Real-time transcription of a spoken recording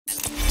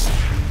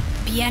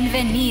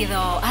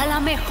Bienvenido a la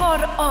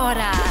mejor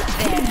hora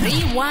de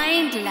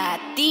Rewind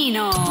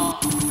Latino.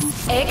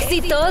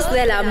 Éxitos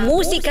de la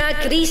música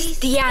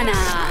cristiana.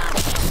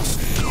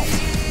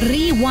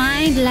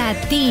 Rewind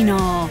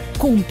Latino,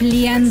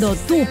 cumpliendo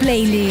tu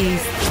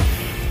playlist.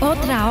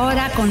 Otra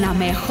hora con la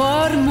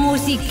mejor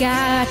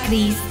música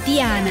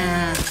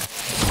cristiana.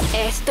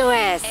 Esto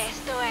es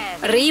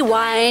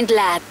Rewind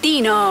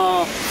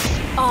Latino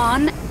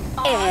On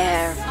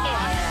Air.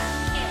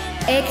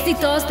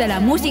 Éxitos de la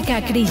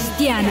música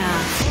cristiana.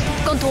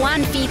 Con tu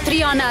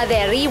anfitriona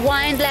de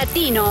Rewind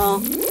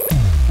Latino,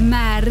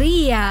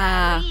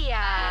 María.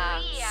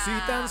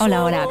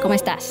 Hola, hola, ¿cómo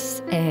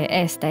estás?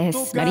 Esta es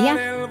María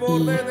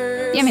y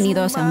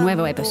bienvenidos a un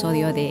nuevo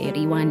episodio de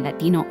Rewind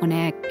Latino On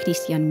Air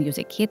Christian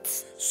Music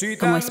Hits.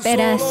 Como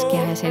esperas que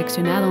hayas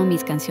seleccionado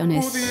mis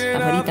canciones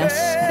favoritas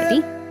para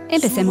ti,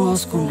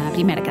 empecemos con la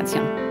primera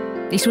canción.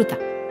 Disfruta.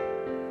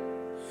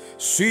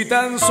 Si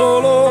tan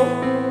solo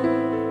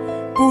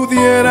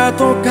pudiera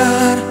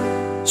tocar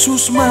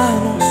sus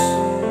manos,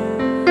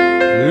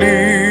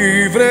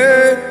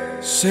 libre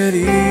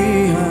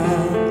sería.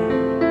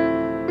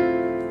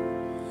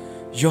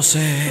 Yo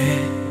sé,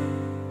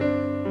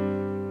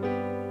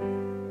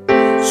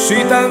 si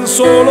tan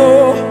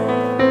solo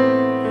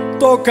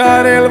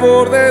tocar el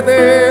borde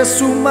de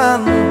su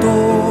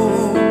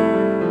manto,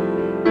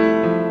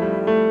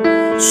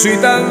 si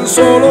tan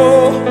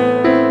solo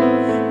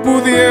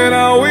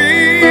pudiera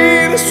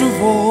oír su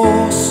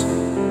voz,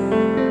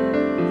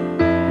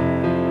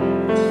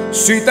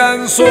 si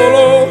tan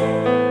solo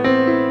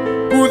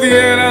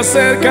pudiera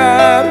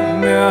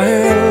acercarme a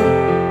él,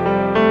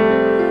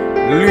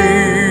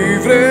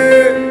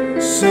 libre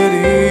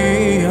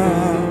sería.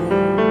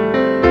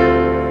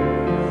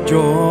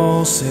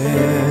 Yo sé.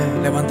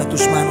 Levanta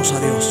tus manos a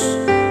Dios.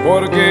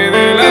 Porque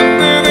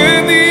delante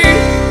de ti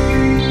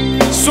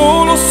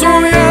solo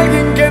soy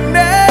alguien que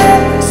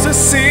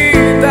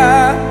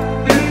necesita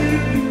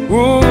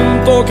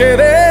un toque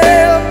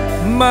del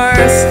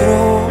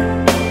Maestro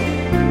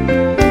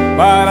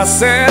para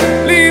ser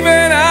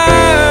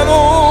liberado.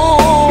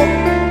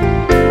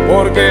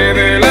 Porque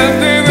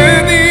delante de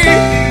ti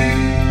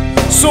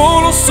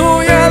solo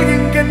soy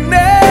alguien que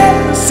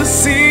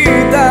necesita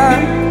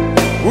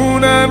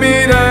una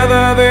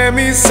mirada de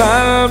mi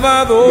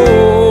Salvador.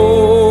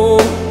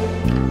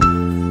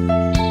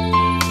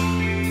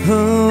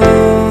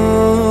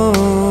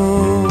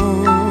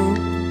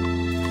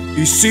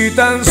 Y si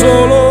tan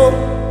solo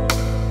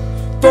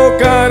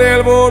tocar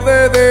el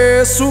borde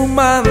de su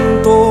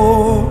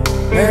manto,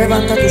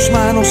 levanta tus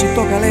manos y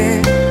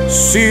tócale.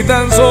 Si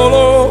tan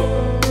solo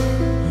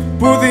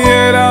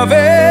pudiera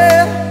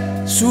ver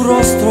su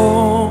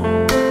rostro,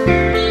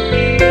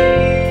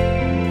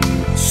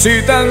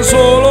 si tan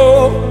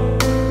solo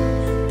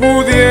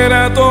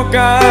pudiera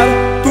tocar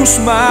tus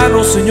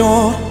manos,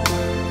 Señor,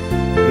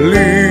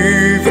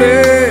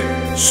 libre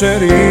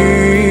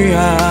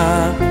sería.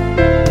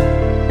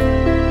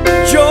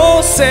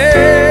 Yo sé,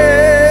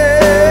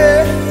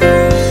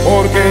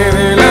 porque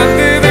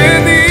delante de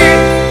ti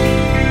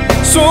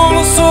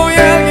solo soy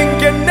alguien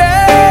que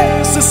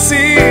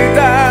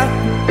necesita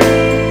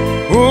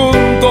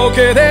un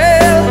toque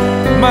del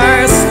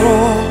Maestro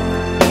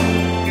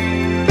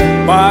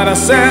para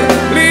ser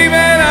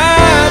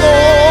liberado.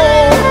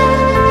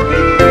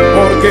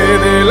 Porque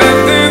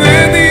delante de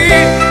ti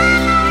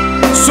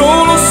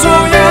solo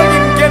soy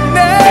alguien que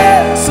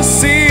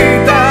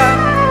necesita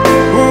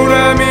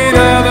una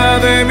mirada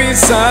de mi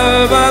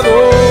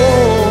Salvador.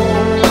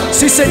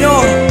 Sí,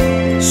 Señor,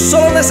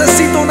 solo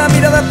necesito una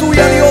mirada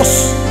tuya,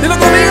 Dios. Dilo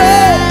conmigo.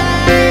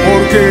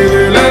 Porque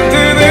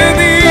delante de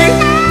ti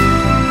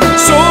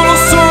solo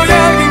soy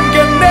alguien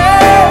que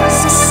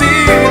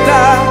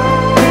necesita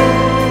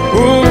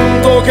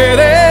un toque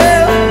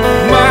del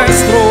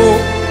Maestro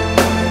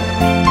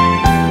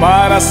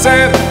para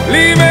ser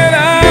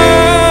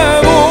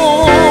liberado.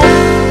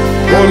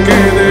 Porque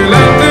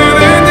delante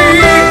de ti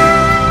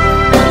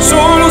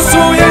solo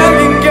soy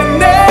alguien que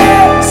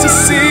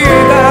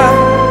necesita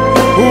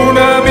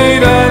una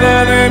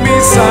mirada de mi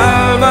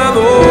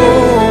Salvador.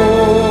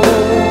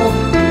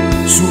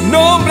 Su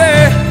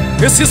nombre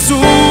es Jesús.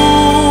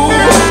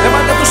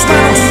 Levanta tus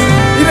manos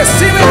y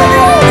recibe a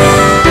Dios.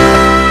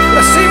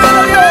 Recibe a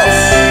Dios.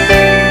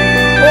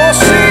 Oh,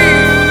 sí.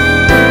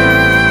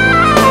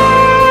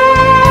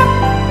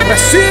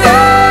 Recibe.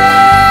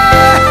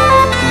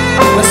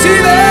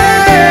 Recibe.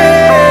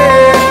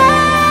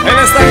 Él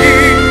está aquí.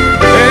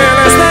 Él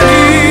está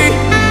aquí.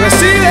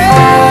 Recibe.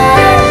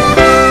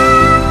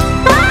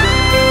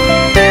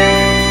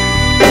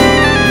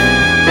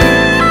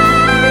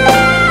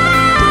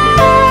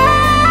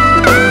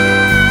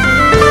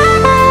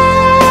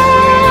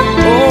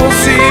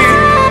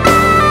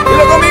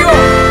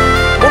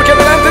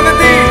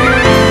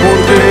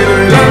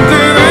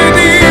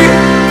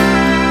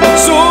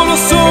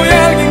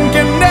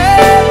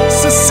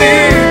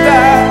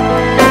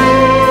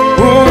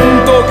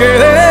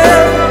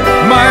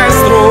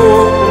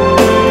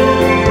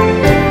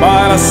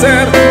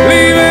 Ser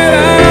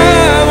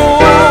liberado,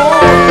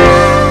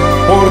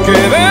 porque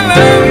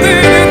delante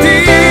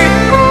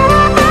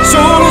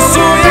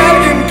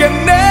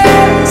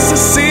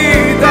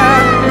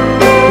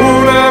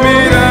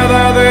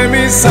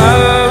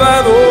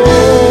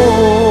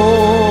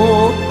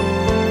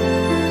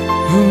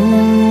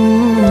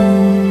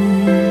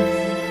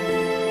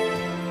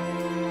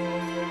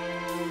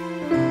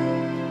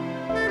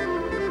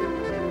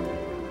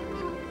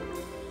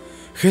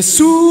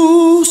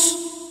Jesús,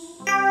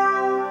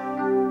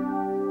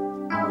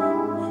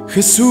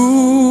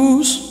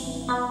 Jesús,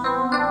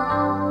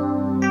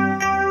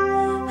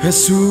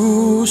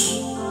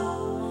 Jesús,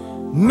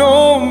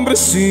 nombre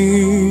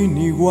sin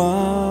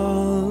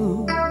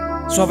igual.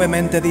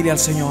 Suavemente dile al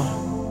Señor: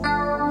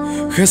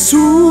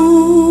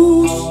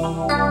 Jesús,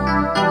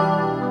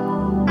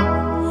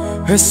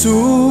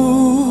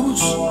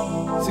 Jesús,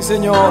 sí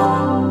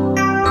Señor,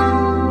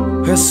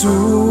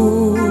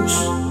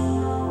 Jesús,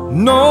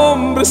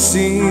 nombre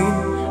sin.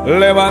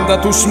 Levanta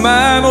tus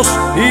manos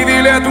y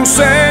dile a tu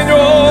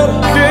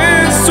Señor: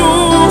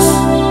 Jesús,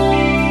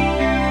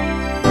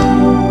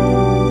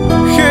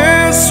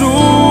 Jesús,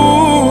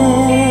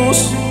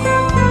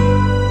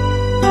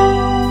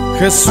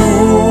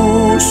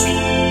 Jesús,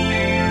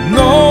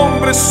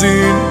 nombre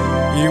sin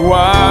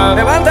igual.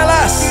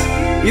 Levántalas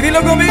y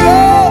dilo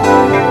conmigo: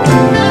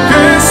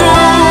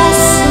 Jesús,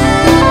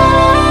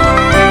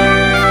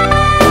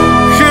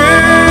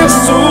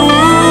 Jesús,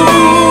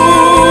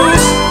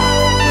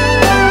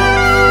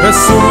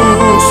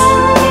 Jesús,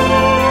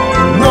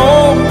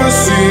 nombre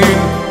sin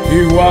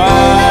igual.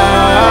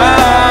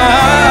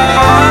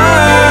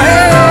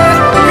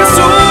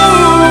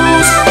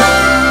 Jesús,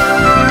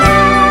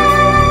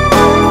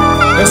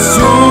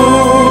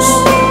 Jesús,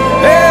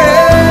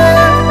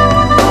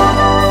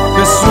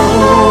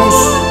 Jesús,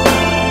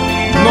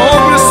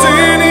 nombre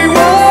sin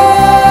igual.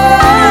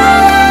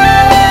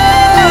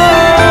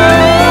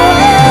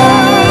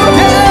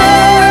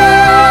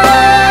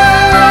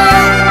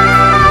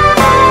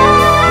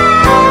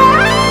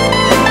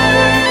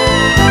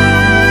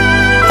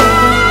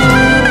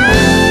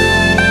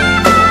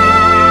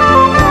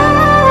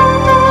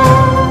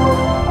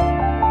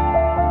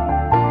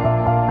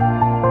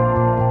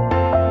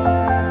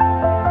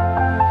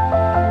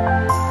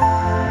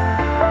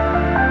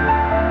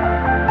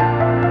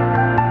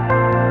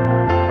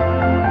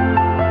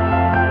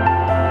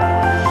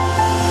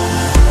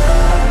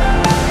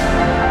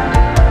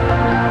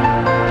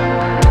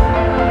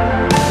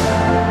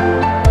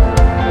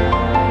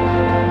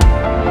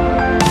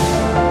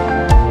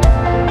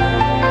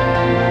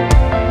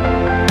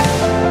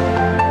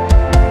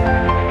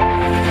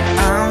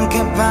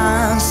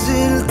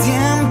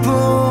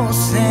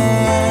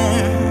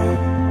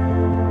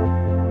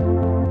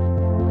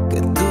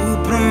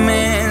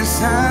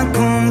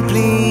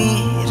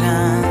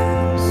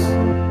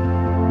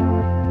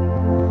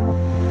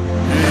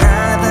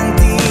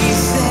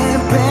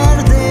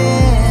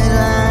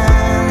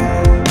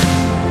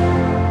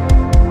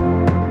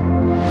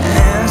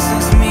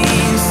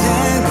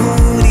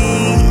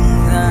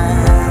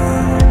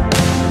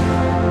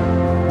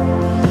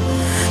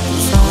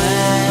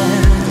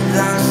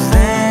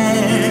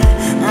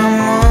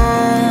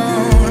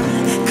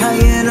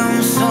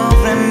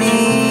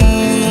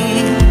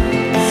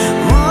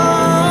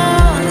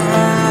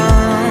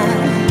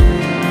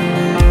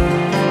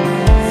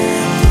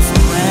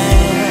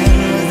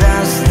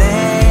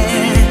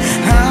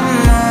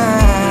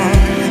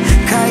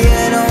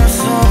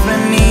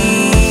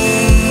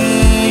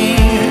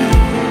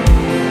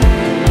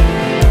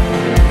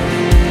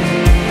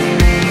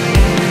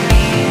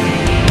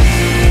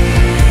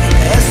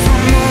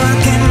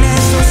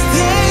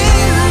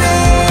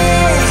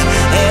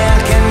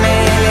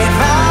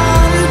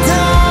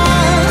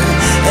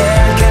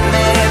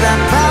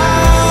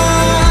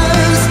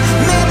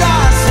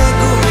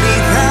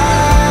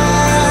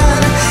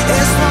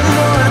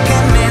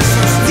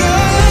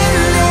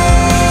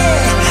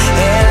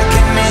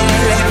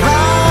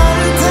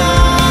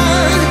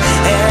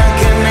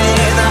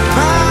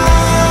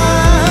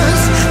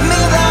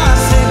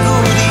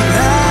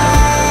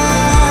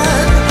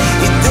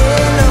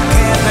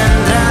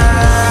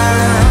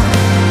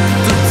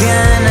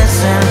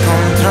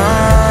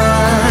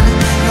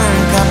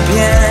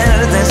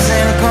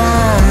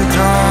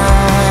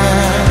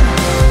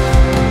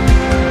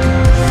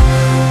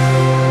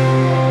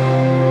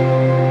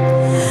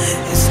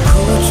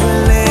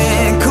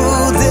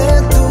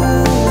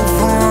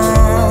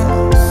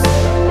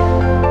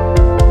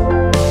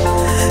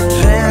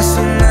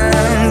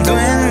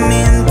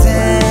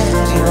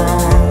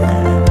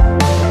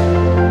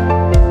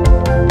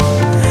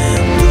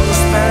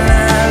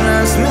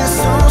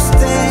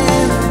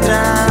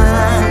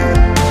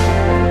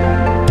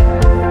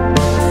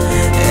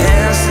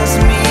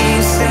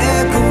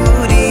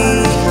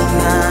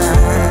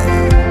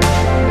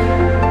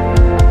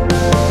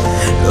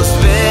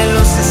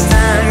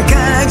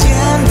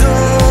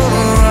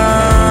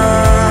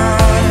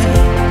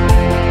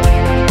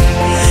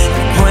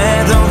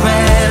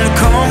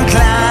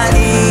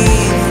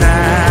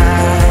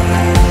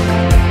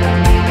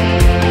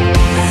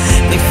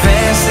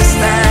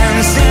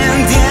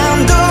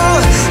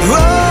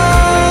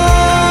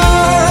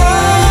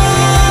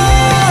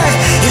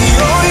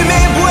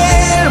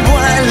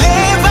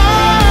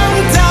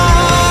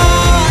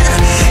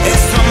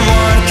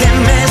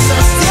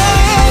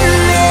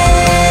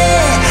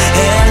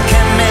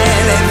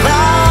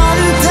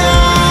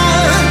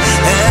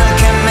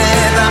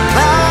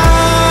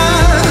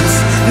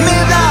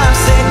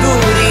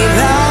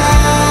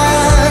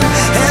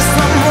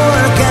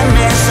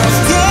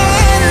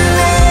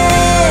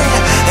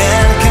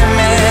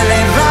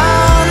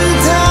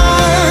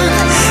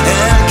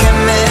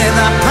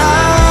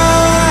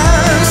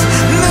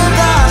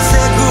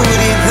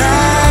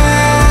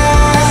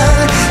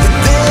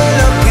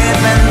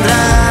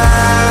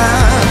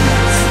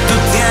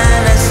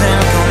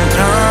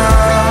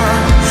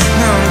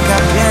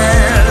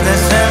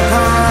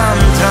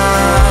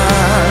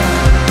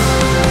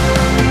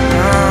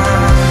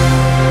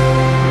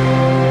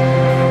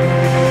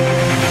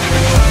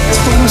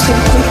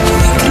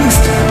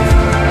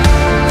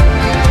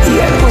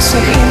 se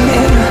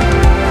genera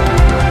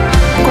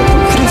cuando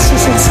Cristo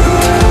es el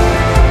centro.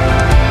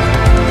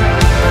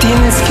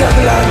 Tienes que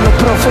hablarlo,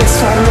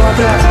 profesarlo,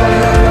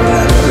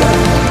 hablarlo.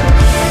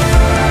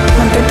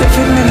 Mantente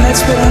firme en la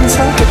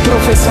esperanza que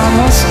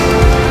profesamos,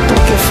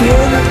 porque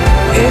fiel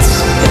es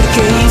el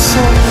que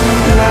hizo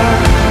la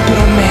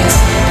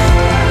promesa.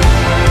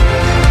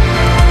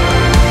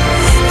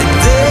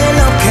 De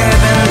lo que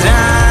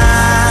vendrá,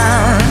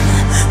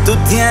 tú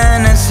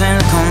tienes el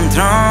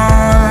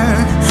control,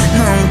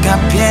 nunca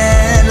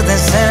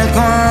pierdes el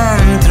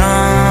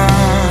control.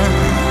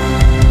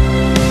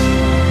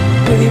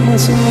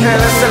 Pedimos un milagro.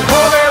 Él es el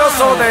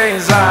poderoso de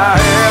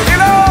Israel,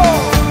 dilo,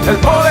 el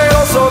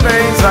poderoso de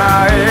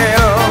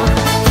Israel.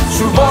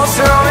 Su voz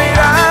se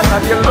oirá,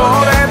 nadie lo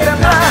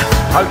detendrá.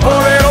 Al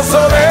poderoso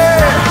de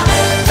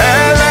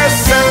Él es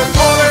el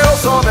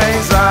poderoso de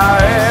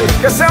Israel.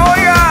 Que se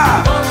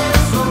oiga,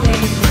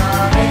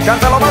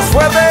 cántalo más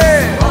fuerte.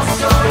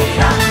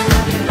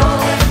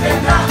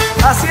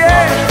 Así es.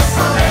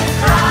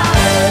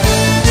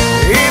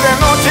 Y de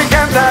noche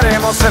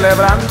cantaremos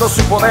celebrando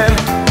su poder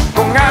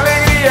con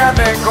alegría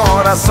de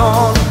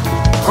corazón,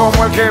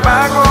 como el que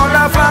va con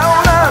la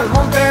fauna al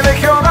monte de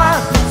Jehova.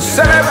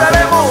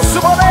 Celebraremos su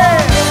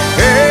poder.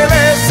 Él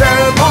es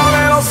el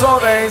poderoso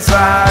de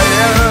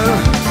Israel.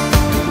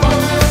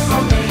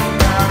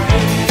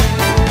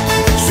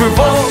 Su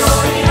voz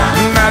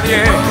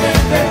nadie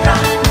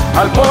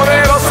al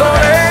poderoso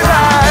de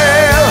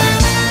Israel.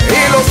 Y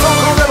los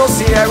ojos de los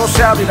ciegos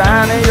se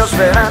abrirán, ellos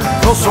verán,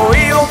 los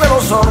oídos de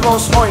los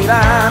sordos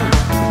oirán.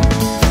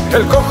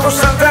 El cojo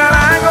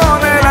saltará,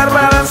 con el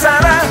arpa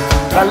danzará,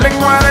 la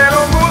lengua de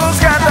los mudos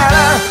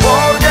cantará,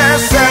 porque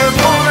es el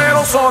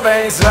poderoso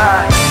de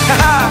Israel.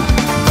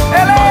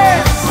 Él es.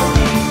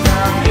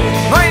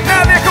 No hay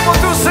nadie como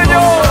tú,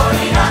 Señor.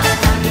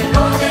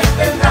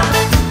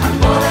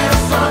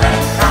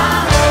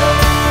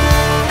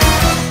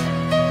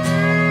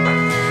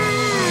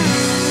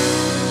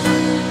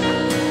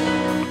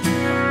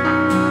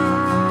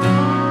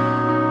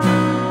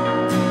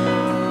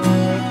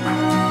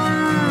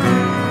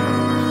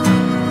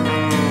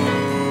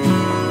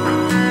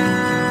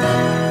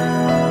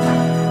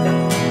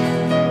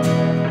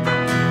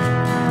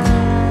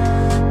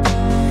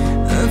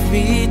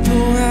 Habito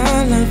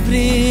al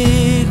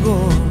abrigo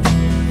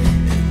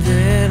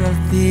del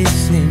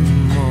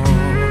Altísimo,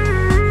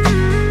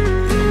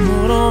 yo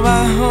moro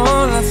bajo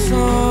la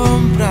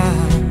sombra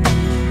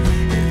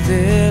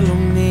del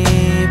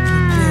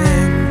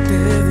omnipotente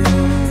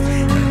Dios.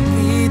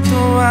 Habito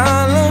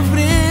al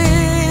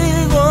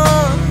abrigo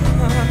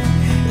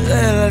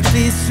del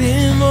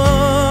Altísimo,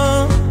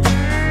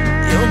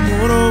 yo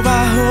moro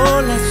bajo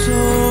la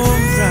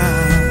sombra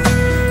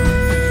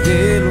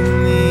del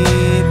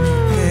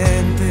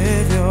omnipotente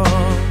Dios.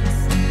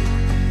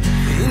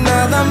 Y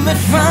nada me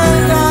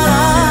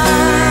faltará,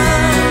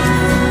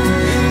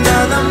 y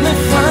nada me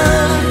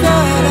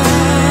faltará,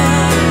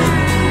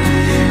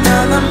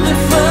 nada me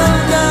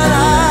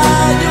faltará,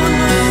 yo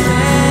no sé,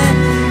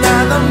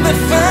 nada me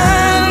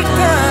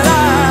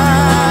faltará.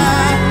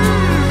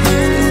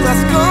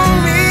 Estás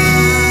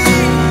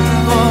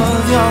conmigo,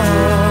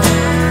 Dios,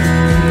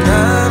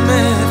 nada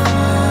me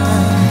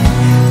faltará.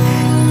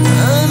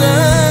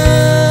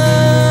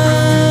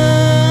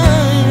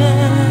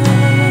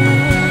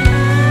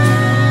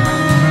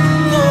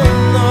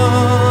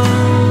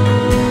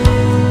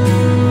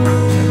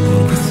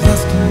 Porque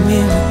estás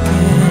conmigo,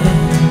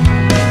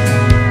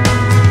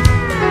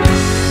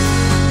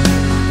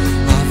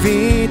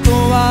 habito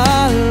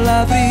al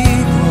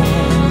abrigo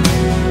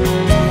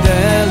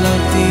del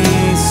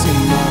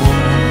Altísimo,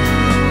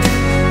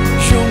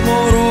 yo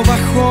moro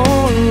bajo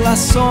la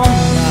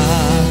sombra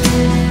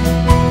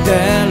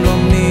del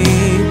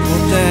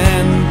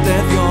omnipotente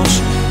Dios.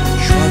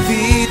 Yo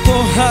habito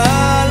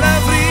al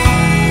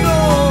abrigo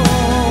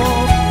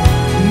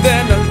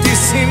del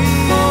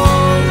Altísimo,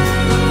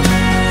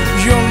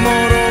 yo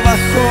moro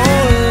bajo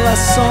la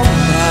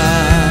sombra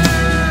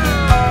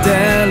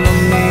del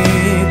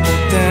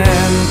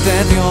omnipotente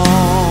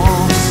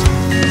Dios.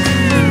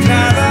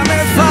 Nada me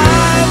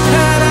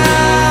faltará,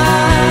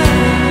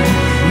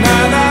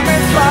 nada me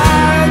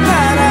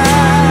faltará,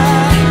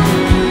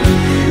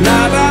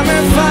 nada me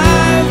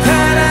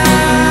faltará,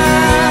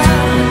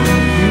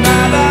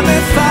 nada me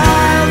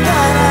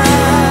faltará.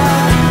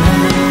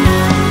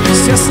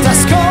 Si estás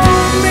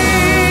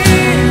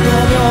conmigo,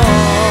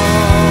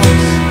 Dios,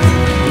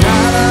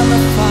 nada me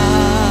faltará.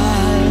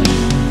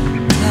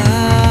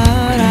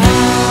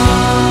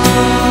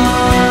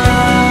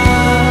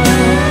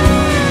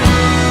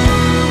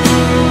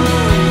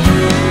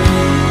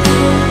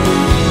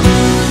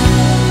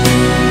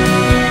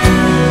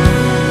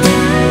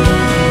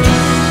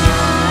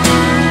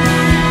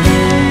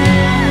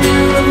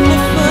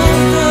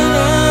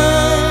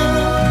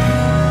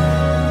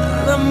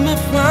 Nada me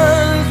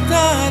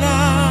faltará,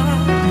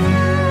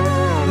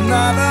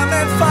 nada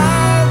me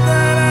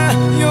faltará,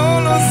 yo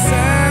lo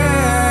sé.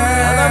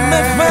 Nada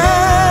me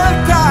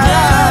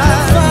faltará,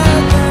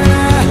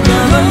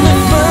 nada me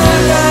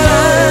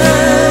faltará,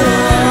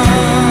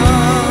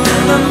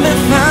 nada me me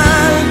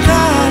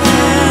faltará,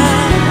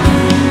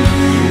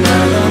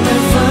 nada me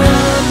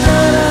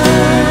faltará,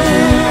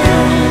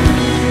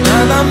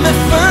 nada me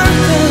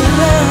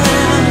faltará.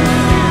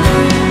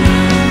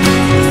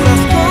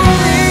 Estás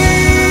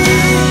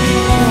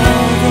conmigo,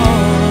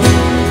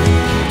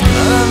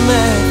 nada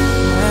me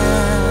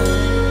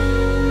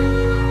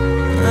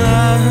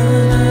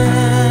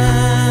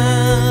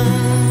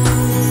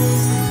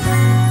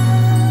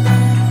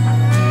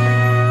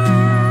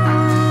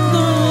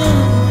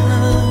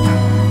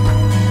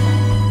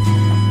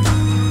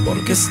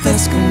porque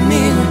estás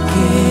conmigo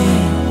aquí.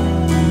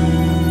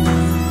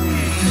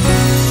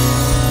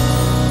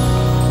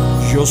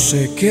 Yo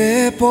sé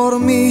que por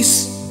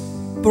mis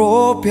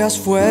propias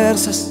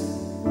fuerzas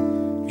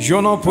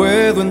yo no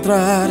puedo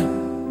entrar.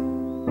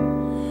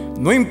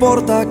 No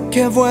importa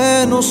qué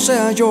bueno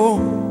sea yo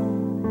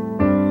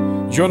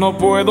no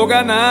puedo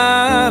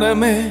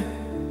ganarme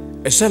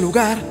ese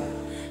lugar.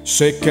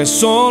 Sé que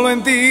solo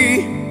en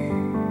ti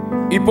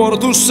y por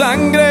tu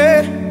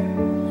sangre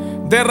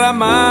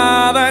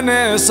derramada en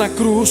esa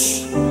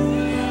cruz,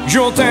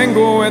 yo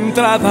tengo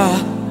entrada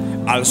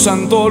al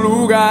santo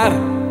lugar.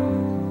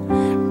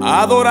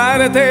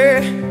 Adorarte,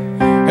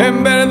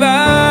 en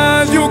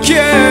verdad yo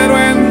quiero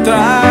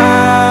entrar.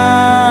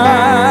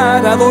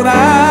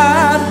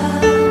 Adorar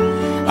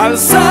al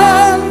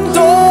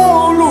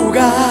santo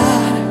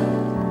lugar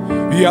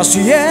y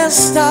así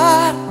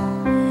estar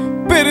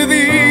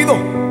perdido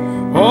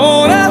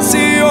horas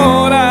y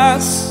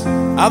horas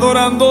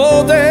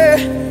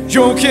adorándote.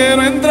 Yo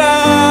quiero entrar,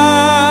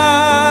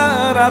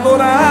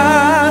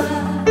 adorar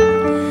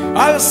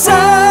al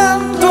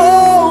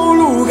santo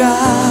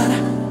lugar.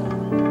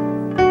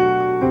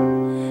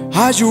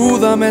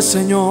 Ayúdame,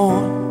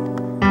 Señor.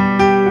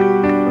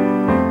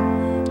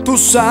 Tú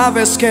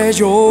sabes que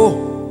yo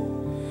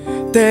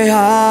te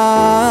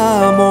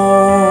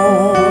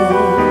amo.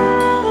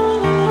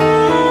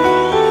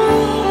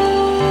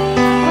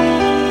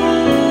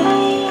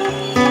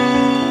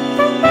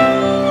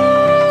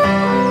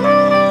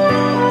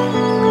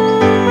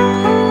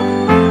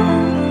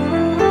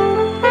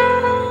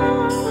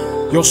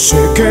 Yo sé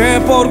que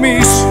por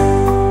mis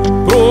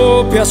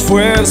propias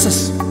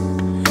fuerzas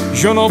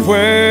yo no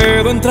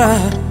puedo entrar.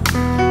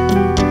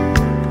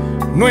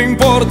 No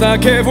importa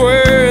qué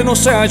bueno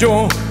sea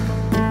yo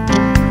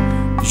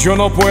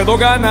no puedo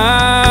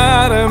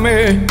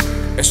ganarme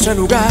ese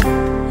lugar.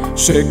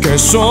 Sé que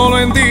solo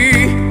en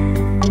ti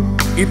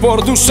y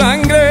por tu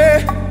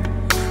sangre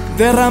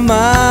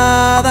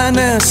derramada en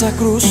esa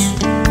cruz,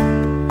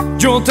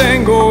 yo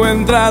tengo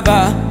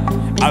entrada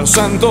al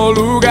santo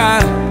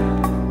lugar.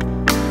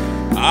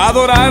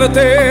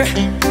 Adorarte,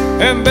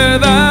 en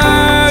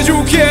verdad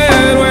yo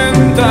quiero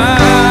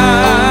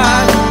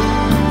entrar.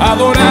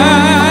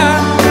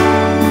 Adorar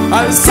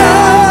al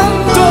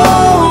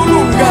santo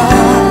lugar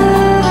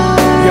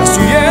y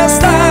así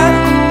estar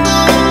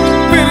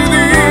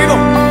perdido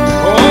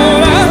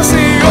horas y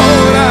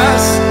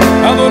horas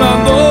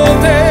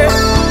adorándote.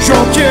 Yo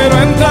quiero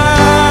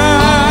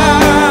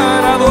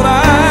entrar,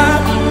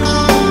 adorar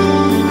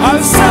al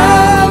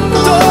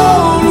santo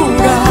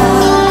lugar.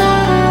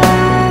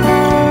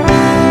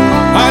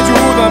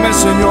 Ayúdame,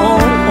 Señor.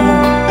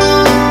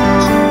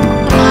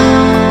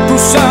 Tú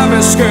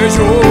sabes que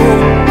yo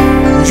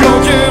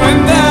quiero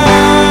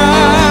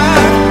entrar,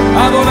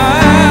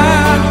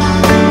 adorar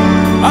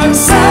al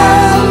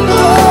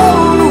santo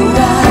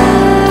lugar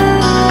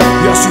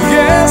y así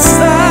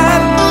estar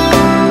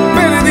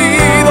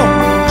perdido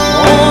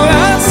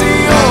horas y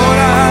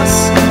horas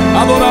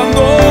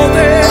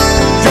adorándote.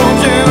 Yo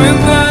quiero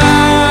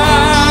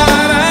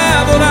entrar,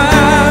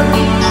 adorar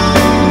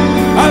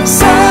al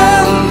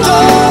santo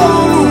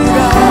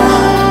lugar.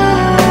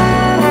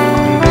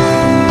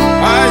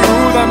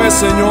 Ayúdame,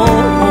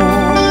 Señor.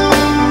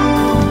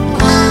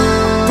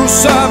 Tú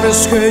sabes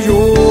que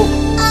yo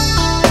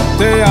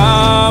te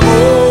amo.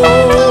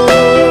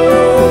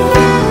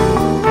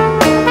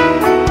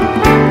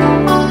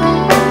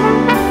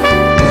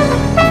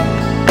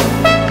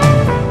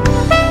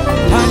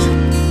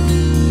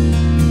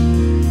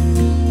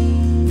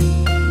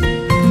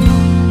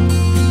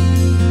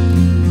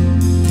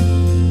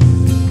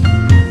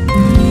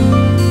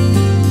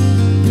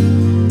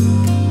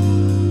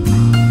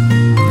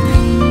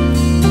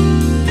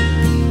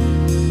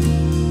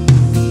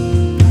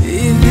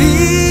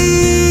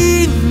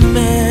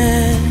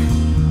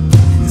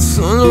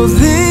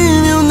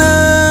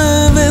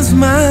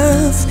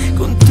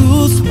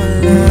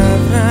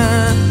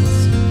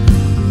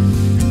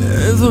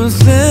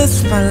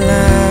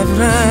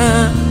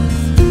 Palabras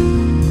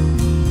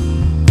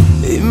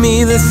y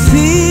mi destino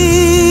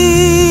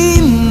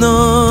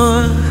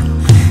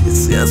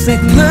se hace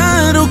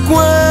claro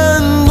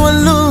cuando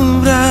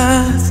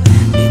alumbras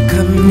mi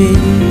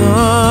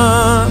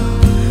camino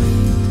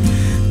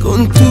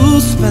con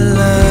tus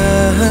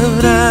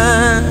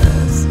palabras.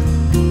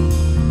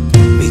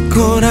 Mi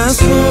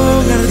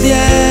corazón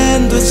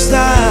ardiendo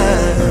está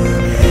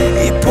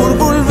y por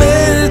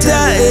volverte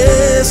a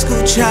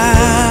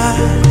escuchar.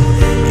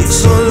 Y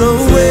solo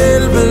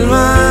vuélvelo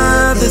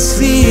a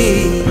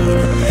decir,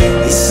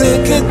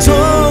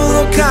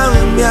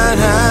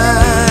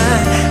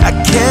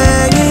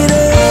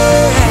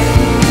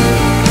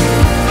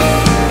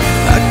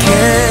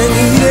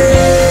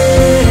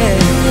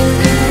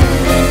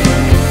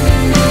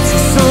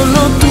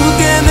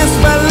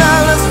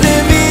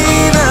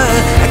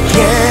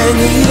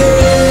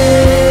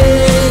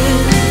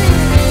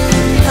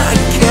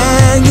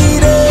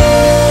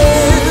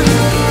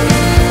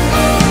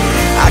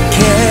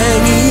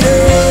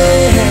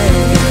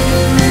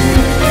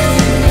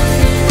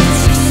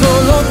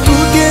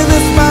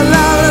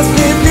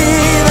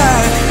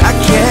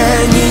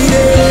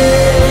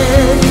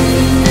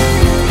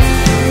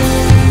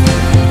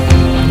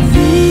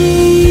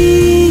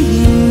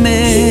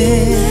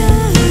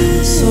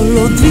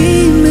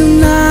 dime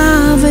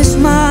una vez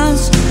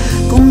más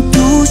con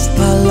tus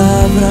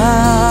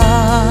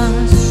palabras,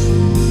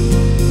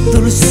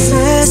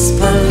 dulces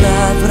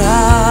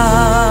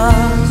palabras.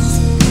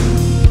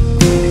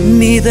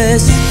 Mi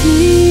destino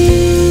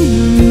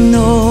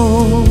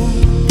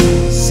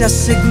se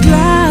hace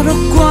claro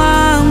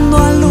cuando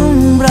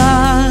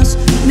alumbras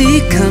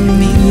mi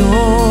camino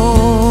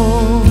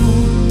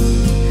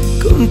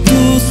con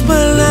tus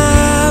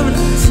palabras.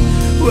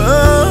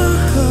 Oh,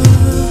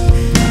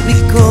 mi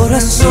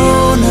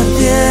corazón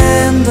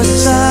ardiendo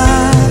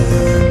está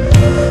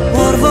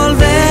por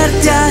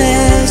volverte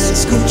a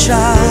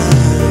escuchar.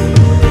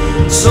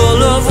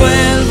 Solo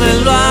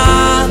vuélvelo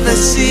a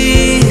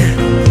decir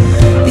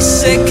y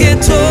sé que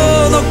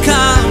todo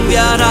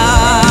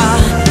cambiará.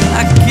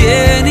 ¿A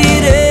quién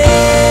iré?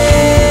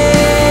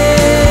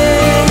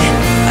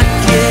 ¿A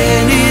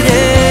quién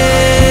iré?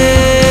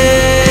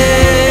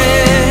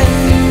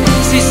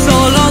 Si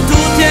solo tú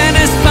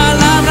tienes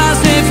palabras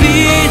de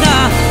vida,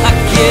 ¿a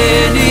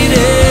quién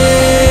iré?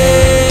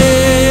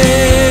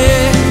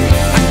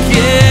 ¿A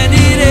quién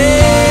iré?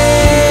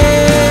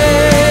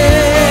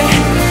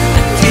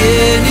 ¿A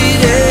quién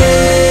iré?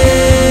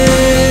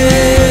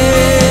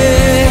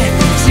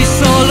 Si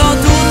solo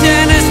tú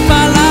tienes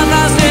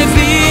palabras de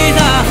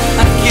vida,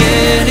 ¿a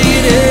quién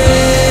iré?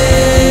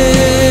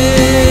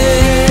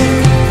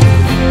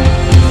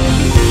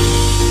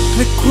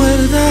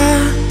 Recuerda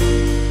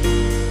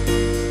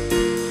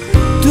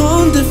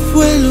dónde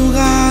fue el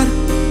lugar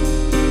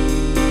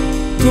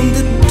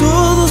donde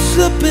todo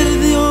se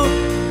perdió,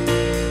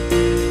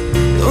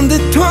 donde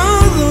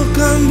todo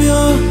cambió,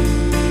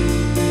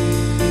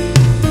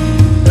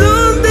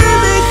 donde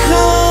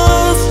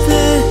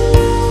dejaste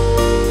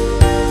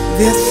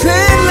de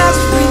hacer las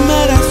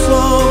primeras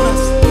obras.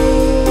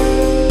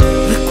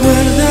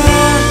 Recuerda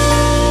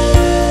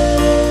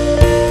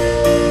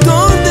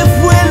dónde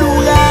fue el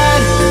lugar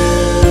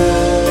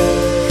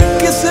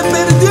que se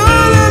perdió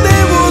la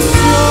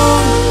devoción,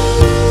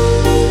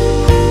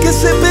 que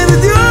se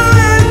perdió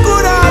el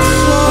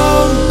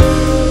corazón,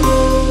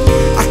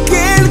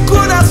 aquel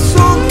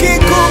corazón que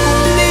como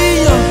un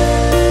niño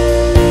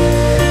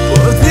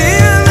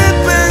podía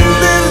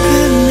depender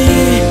de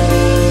mí.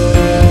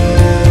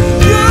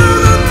 Yo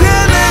no te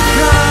he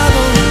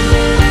dejado,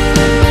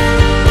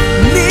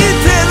 ni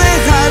te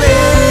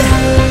dejaré.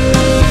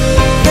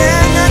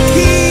 Ven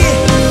aquí,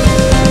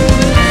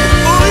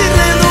 hoy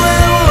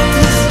renuevo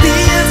tus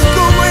días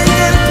como en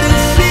el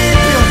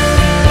principio.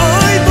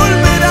 Hoy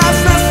volverás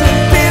a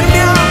sentir mi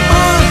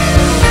amor.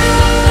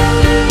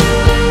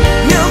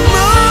 Mi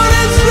amor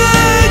es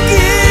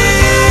aquí.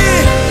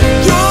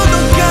 Yo no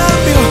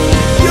cambio,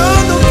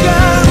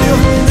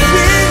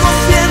 sigo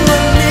siendo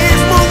el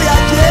mismo de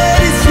ayer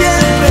y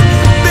siempre.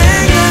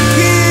 Ven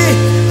aquí,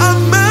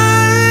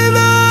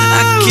 amada.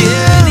 ¿A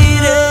quién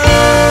iré?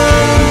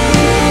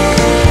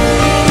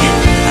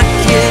 ¿A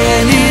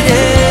quién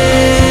iré?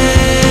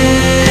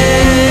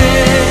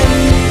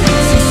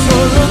 Si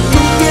solo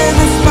tú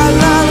tienes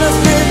palabras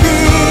de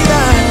vida,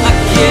 ¿a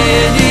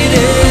quién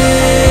iré?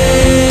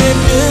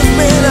 Mi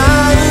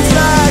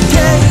esperanza, ¿a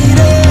quién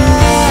iré?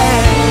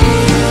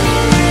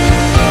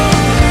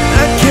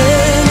 ¿A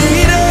quién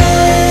iré?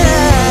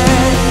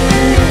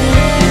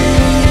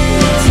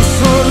 Si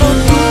solo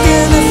tú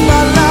tienes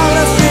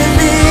palabras de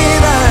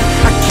vida,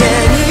 ¿a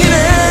quién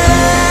iré?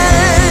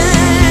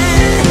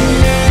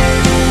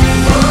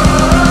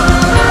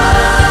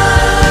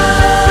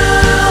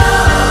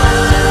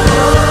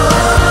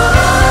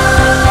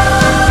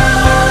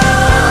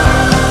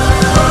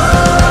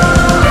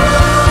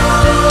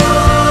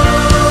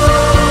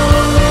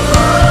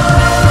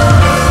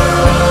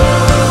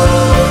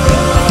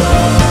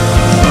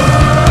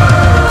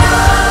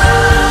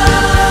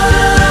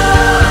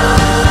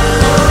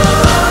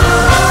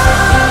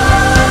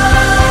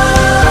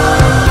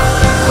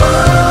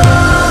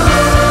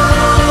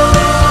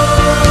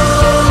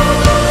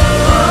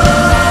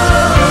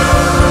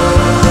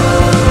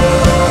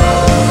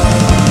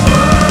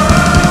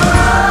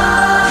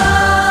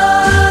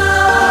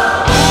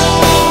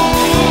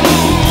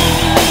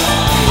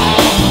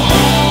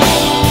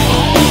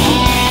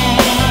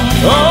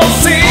 Oh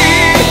sí,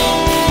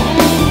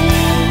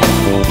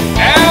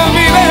 Él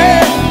vive,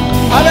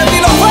 a ver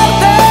dilo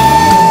fuerte.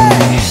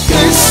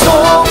 Cristo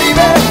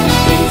vive,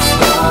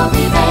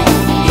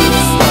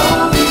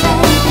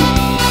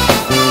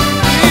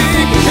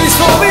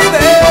 Cristo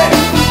vive,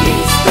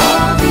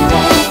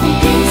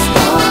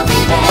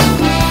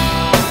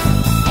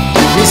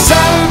 mi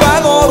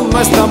Salvador no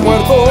está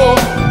muerto,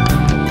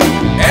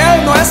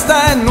 Él no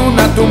está en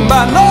una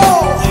tumba, no.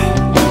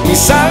 Mi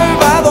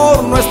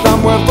Salvador no está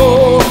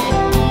muerto,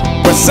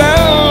 pues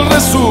Él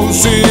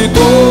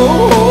resucitó.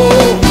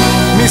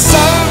 Mi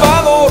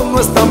Salvador no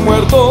está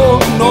muerto,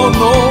 no,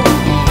 no.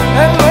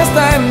 Él no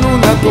está en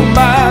una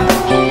tumba.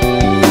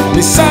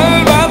 Mi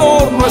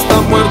Salvador no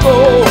está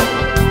muerto,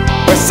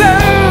 pues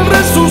Él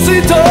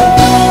resucitó.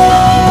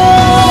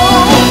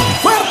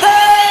 ¡Fuerte!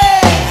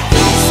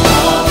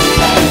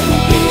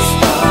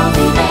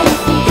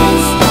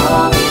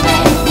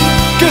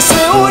 Que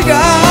se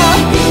oiga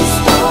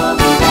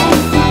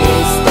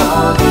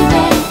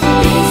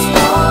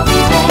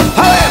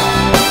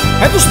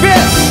tus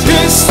pies.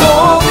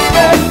 Cristo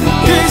vive,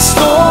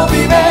 Cristo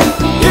vive,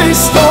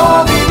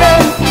 Cristo vive.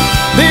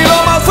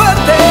 Dilo más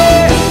fuerte.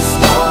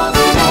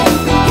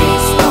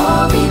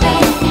 Cristo vive,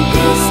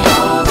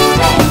 Cristo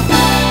vive.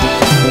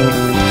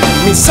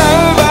 Mi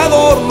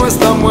Salvador no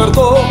está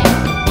muerto,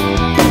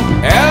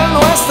 Él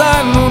no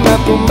está en una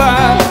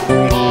tumba.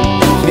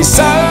 Mi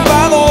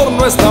Salvador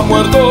no está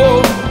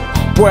muerto,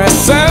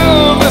 pues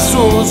Él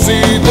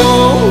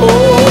resucitó.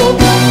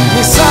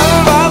 Mi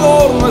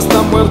Salvador no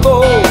está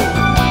muerto, Él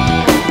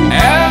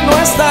no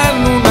está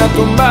en una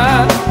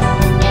tumba.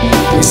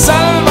 Mi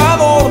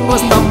Salvador no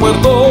está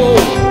muerto,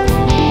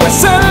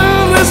 pues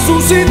Él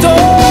resucitó.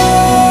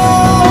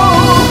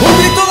 Un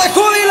grito de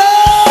júbilo.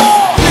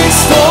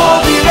 Cristo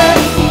vive,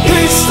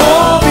 Cristo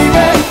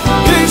vive,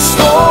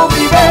 Cristo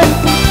vive.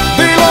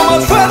 Dilo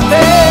más fuerte.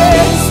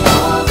 Cristo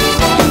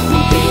vive,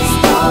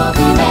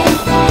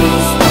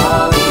 Cristo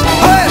vive.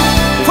 A ver,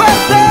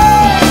 fuerte.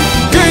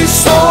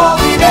 Cristo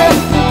vive,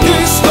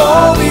 Cristo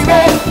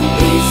vive,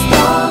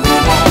 Cristo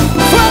vive,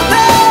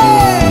 fuerte.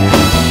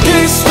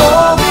 Cristo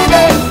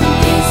vive.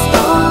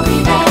 Cristo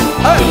vive.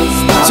 A ver,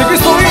 si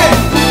Cristo vive,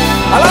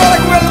 alábale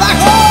con el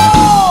bajo.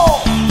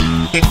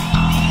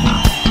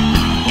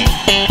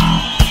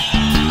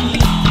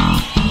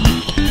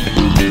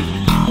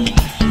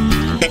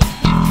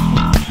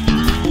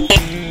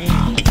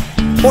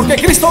 Porque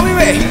Cristo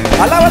vive,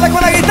 alábala con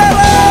la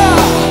guitarra.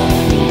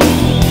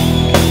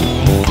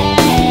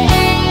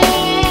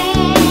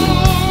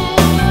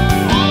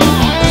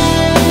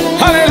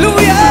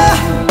 Aleluya.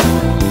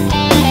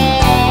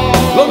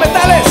 Los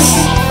metales,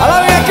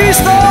 alaben a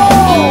Cristo.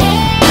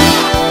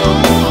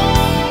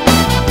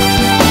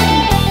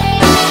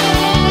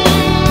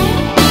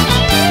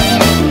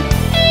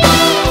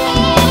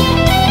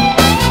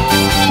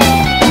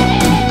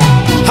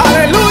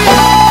 Aleluya.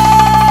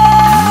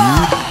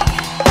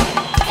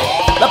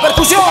 La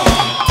percusión,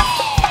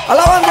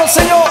 alabando al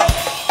Señor.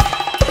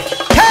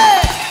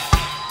 ¡Hey!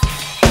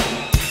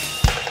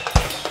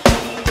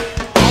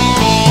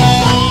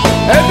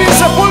 El Dios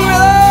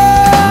Sepúlveda.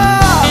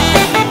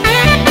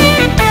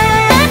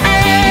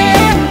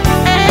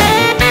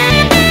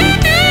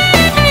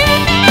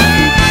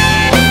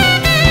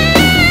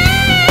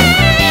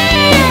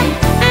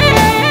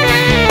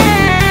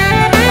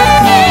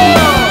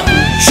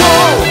 Yo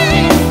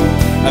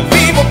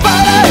vivo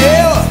para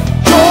Él.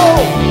 Yo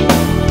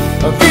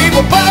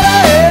vivo para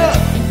Él.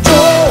 Yo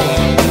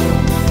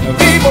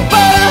vivo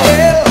para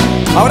Él.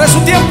 Ahora es su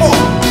tiempo.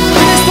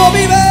 Cristo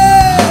vive.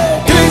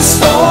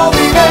 Cristo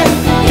vive.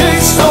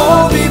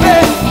 Cristo vive.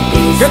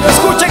 Que te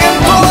escuchen en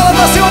todas las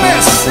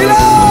naciones. Dilo.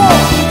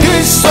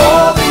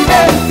 Cristo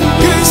vive.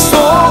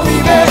 Cristo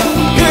vive.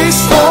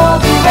 Cristo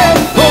vive.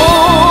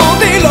 Oh,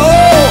 dilo.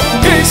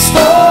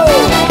 Cristo.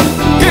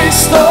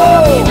 Cristo.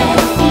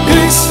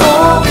 Cristo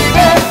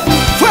vive.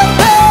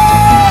 Fuerte.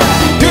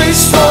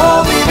 Cristo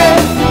vive.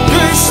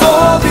 Cristo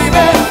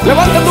vive.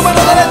 Levanta tu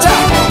mano derecha.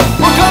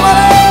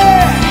 Proclamaré.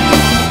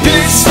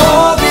 Cristo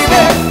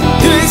vive.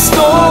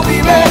 Cristo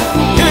vive.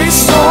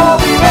 Cristo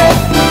vive.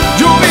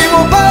 Yo vivo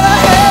para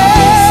Él.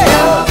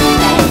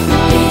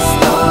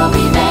 Cristo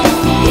vive,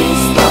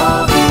 Cristo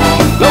vive.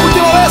 La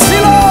última vez,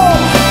 dilo.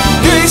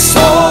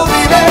 Cristo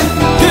vive.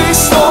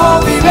 Cristo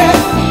vive.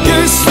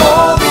 Cristo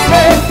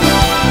vive.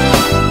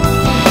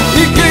 Y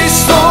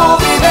Cristo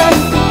vive.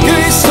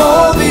 Cristo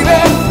vive.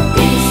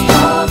 Cristo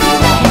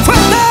vive.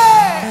 ¡Fuerte!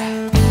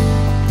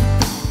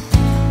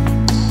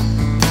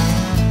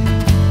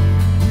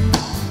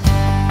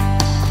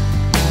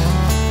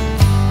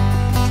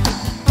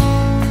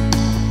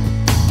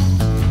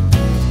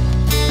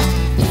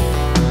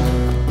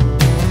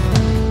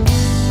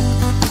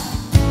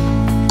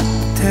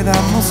 Te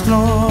damos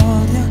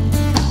gloria,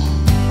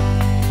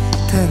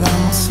 te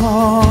damos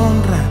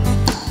honra,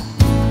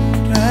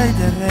 Rey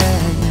de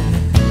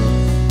Reyes.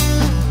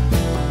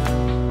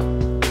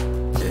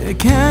 Te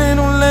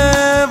quiero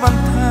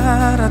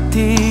levantar a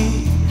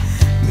ti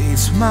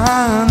mis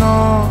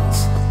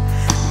manos,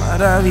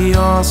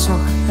 maravilloso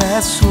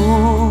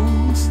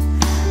Jesús,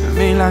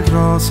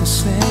 milagroso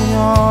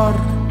Señor,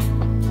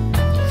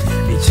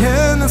 y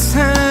llenas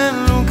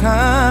el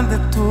lugar de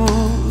tu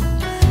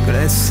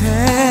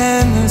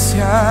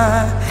presencia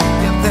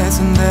y al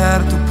descender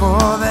tu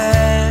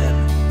poder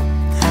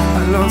a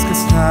los que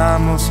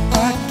estamos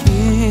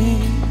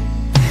aquí.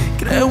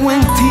 Creo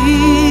en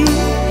ti,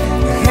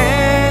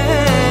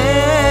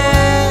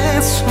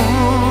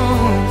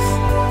 Jesús,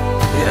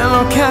 y en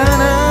lo que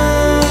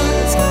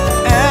harás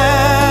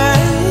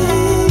en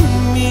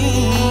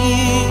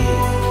mí.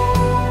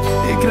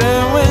 Y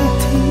creo en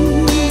ti,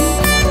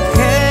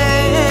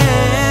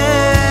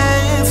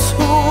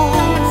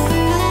 Jesús,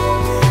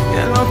 y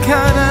en lo que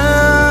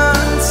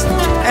harás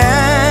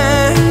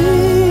en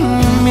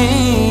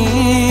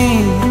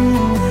mí,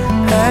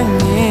 en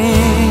mí,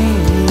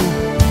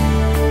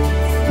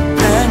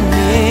 en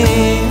mí.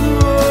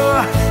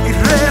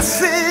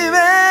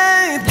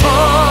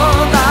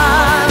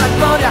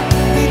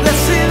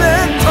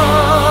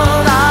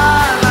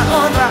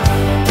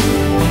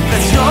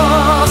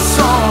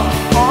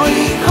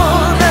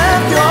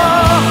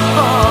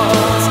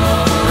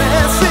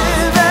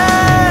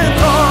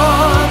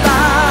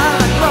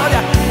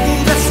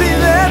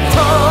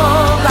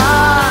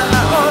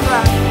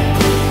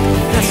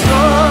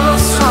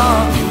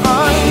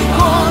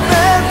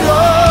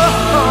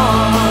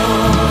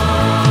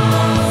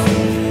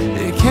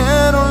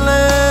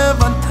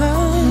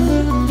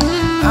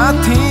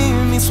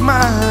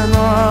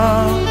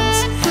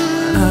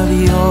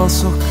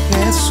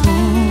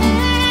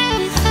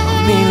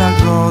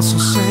 gozo,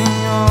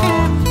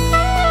 Señor,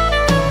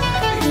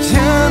 y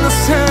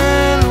llenas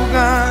el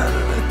lugar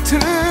de tu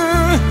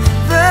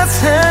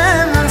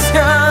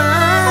presencia,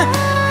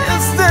 y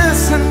es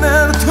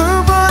descender tu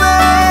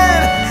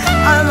poder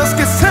a los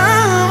que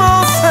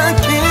estamos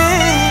aquí.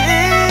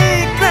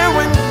 Creo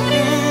en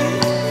ti,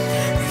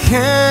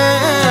 Jesús,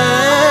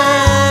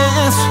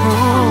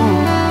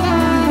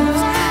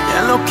 y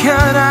en lo que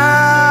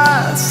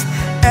harás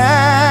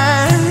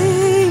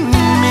en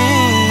mí,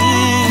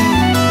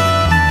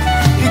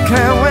 y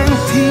creo en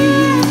ti,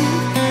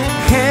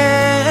 Jesús,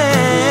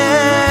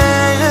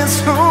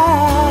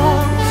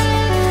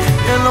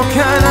 y en lo que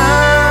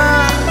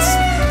harás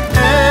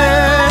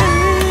en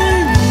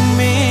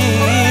mí,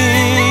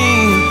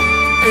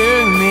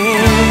 en mí,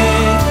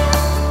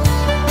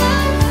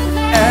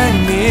 en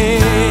mí.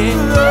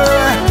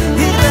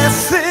 Y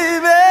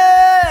recibe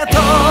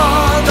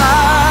toda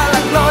la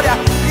gloria,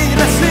 y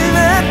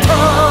recibe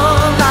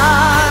toda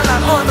la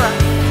honra.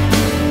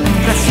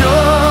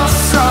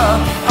 Precioso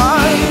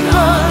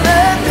Hijo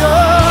de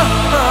Dios,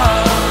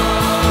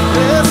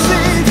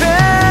 recibe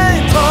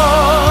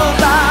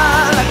toda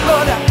la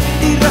gloria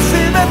y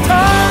recibe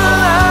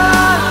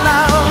toda la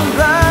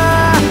honra.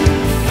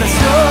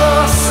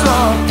 Precioso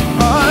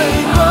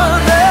Hijo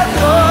de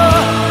Dios.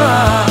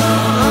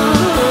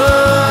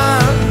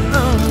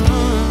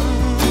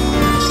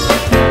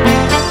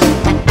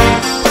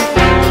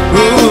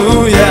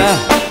 Yeah.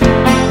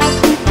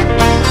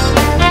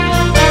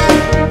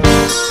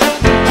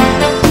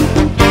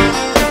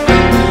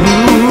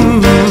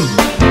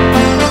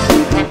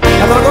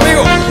 Cántalo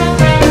conmigo.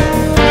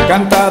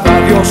 Cantad a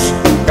Dios,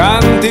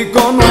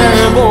 cántico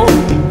nuevo.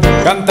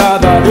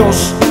 Cantad a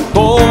Dios,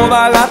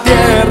 toda la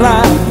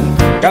tierra.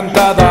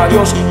 Cantad a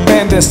Dios,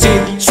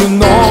 bendecid su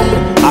nombre.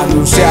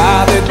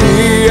 Anunciad de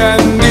día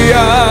en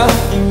día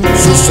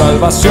su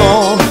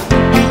salvación.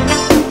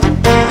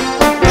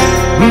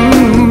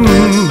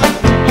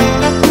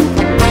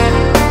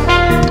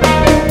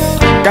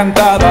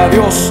 Cantad a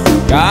Dios,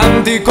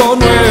 cántico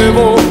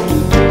nuevo.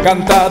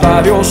 Cantad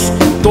a Dios,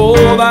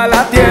 toda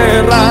la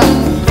tierra.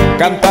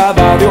 Cantad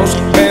a Dios,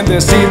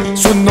 bendecid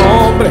su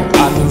nombre.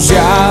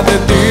 Anunciad de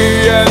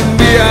día en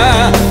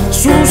día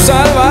su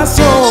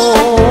salvación.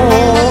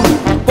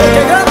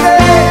 Porque grande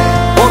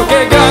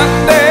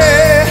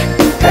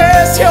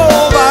es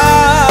Jehova.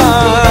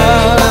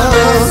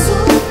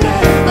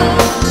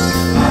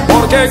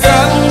 Porque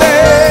grande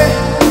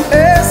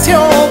es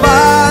Jehova.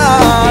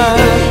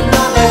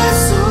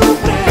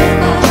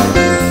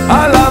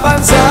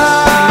 Alabanza,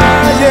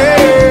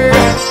 yeah.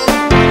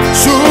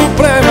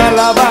 Suprema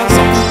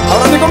alabanza.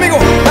 Ahora di conmigo,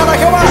 dad a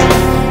Jehova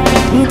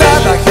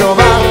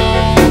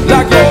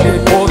la gloria y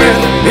poder,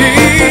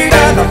 y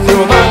dad a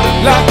Jehova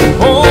la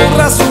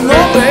honra a su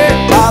nombre.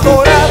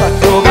 Adorad a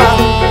Jehova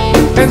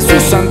en su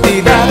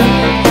santidad,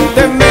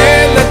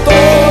 temedle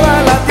toda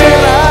la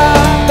tierra.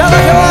 Dad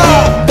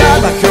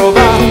a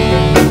Jehova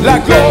la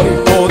gloria y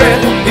poder,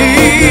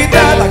 y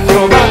dad a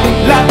Jehova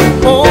la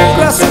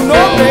honra a su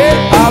nombre.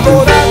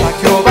 Adorad a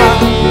Jehova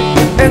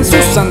en su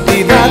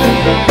santidad,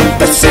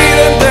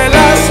 decide entre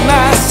las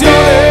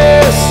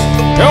naciones,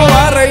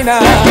 Jehova reina.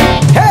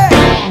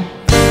 ¡Hey!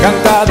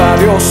 Cantad a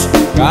Dios,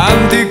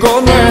 cántico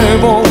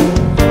nuevo.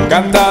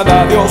 Cantad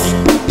a Dios,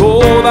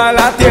 toda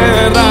la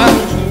tierra.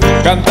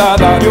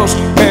 Cantad a Dios,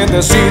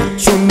 bendecid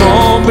su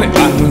nombre.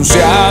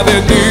 Anunciad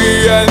de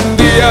día en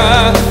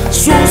día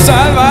su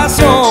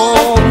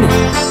salvación.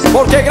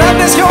 Porque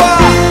grande es Jehova,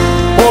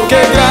 porque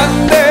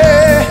grande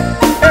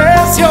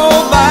es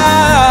Jehova.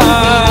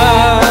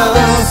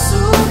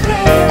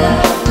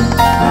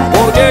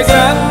 Porque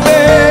grande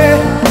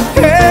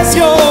es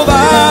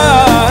Jehova.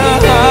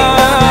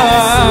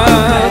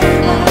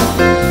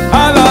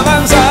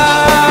 Alabanza,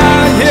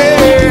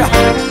 yeah.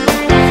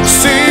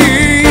 Sí.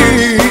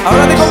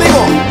 Ahora di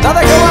conmigo, dad a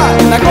Jehova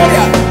la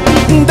gloria.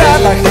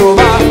 Dad a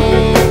Jehova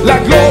la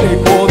gloria y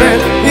poder,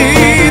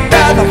 y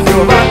dad a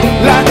Jehova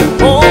la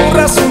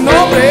honra a su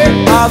nombre.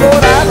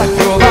 Adorad a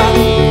Jehova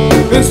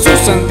en su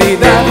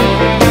santidad,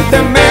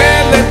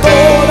 temedle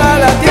toda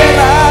la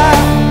tierra.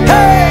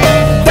 Hey,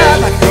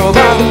 dad a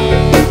Jehova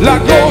la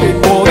gloria y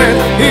poder,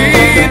 y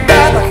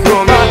dad a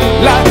Jehova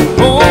la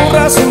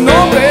honra a su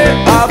nombre.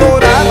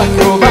 Adorad a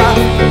Jehova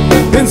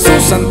en su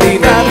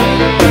santidad,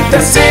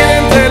 decide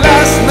entre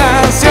las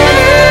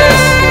naciones,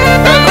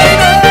 el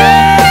reino.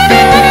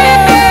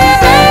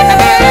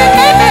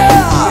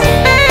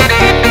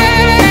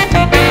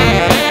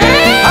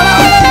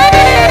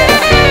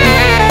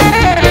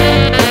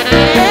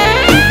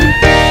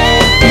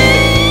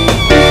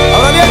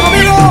 Ahora bien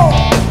conmigo,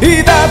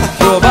 y dad a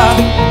Jehova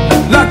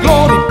la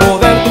gloria y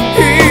poder,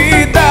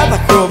 y dad a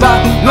Jehova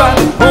la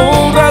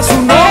honra a su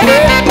nombre.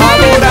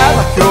 Adorad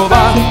a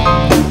Jehova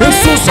en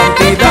su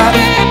santidad,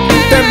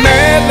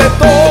 temedle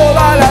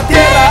toda la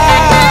tierra.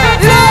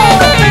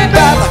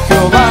 Dad a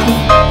Jehova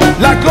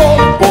la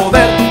gloria y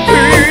poder,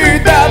 y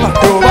dad a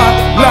Jehova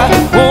la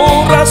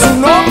honra a su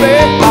nombre.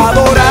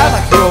 Adorad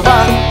a Jehova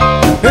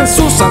en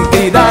su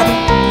santidad,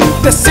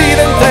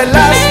 decide entre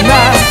las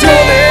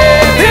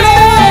naciones. Dile,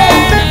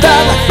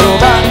 dad a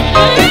Jehova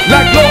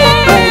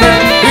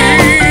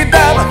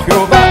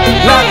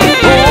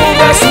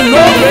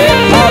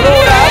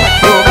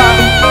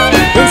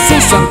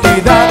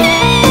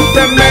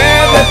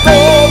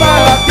toda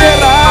la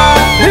tierra.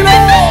 Dilo,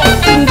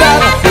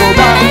 dad a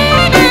Jehová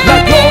la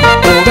gloria,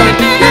 poder,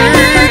 y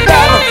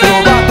dad a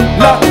Jehová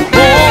la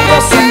honra,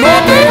 su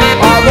nombre,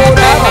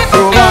 adorad a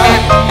Jehová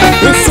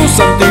en su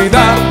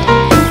santidad,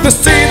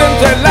 vestido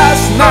entre las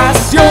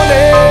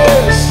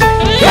naciones.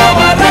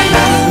 Jehová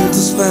reina.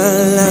 Tus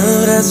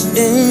palabras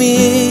en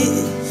mí,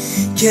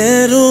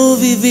 quiero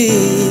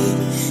vivir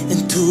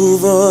en tu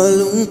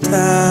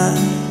voluntad.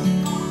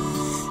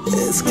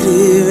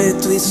 Escribe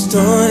tu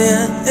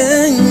historia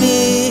en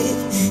mí,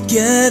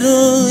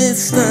 quiero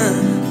estar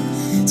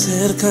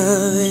cerca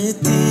de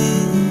ti.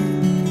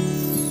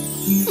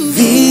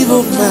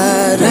 Vivo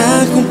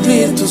para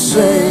cumplir tus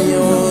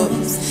sueños,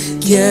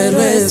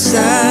 quiero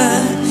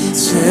estar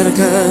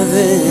cerca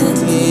de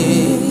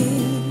ti.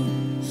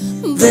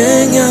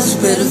 Vengas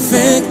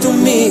perfecto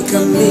mi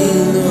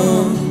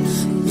camino,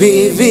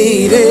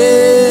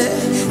 viviré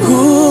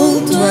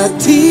junto a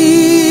ti.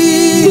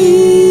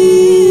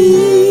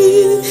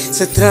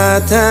 Se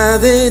trata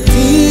de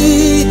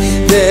ti,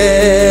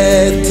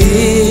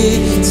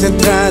 se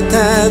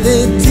trata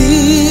de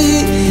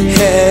ti,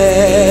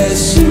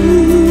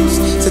 Jesús.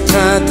 Se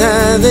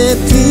trata de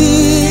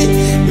ti,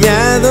 mi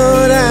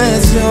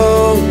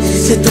adoración.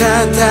 Se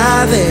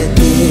trata de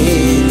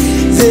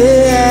ti,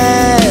 de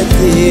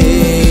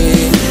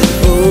ti.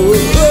 Oh, oh,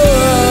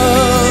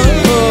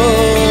 oh,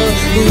 oh,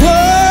 oh, oh.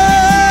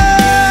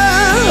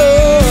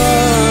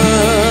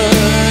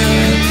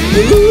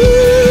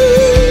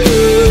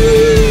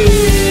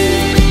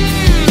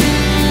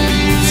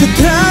 Se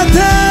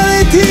trata de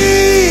ti.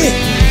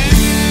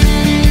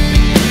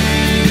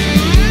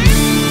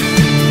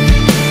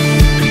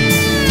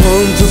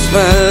 Pon tus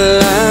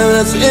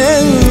palabras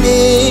en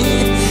mí,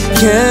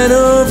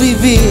 quiero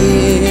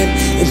vivir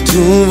en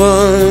tu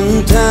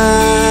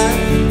voluntad.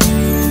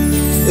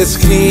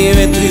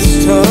 Escribe tu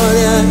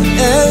historia en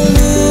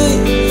mí,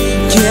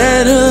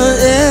 quiero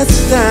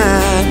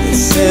estar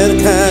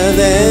cerca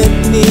de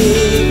ti.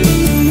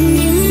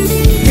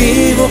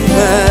 Vivo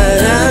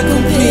para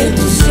cumplir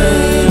tus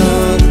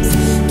sueños,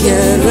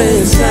 quiero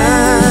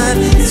estar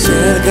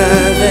cerca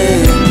de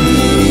ti.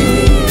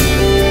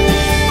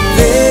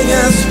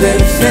 Vengas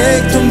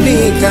perfecto mi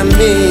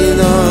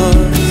camino,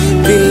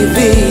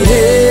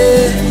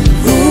 viviré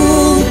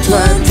junto a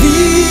ti.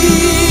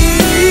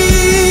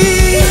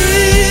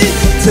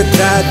 Se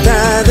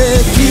trata de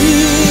ti,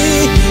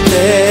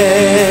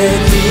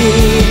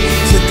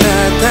 se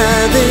trata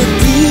de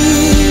ti,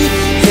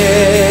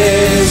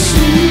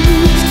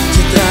 Jesús.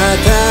 Se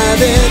trata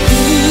de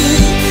ti,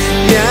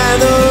 mi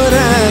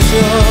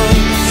adoración.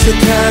 Se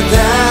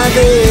trata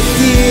de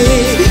ti,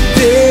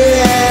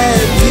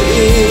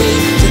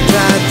 se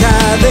trata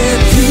de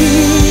ti,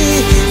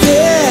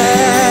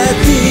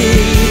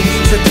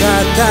 se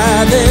trata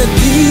de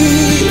ti,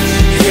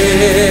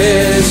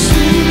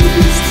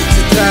 Jesús.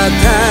 Se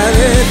trata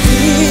de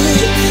ti,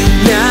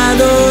 mi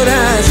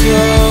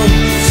adoración.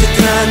 Se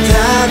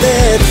trata de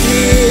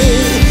ti,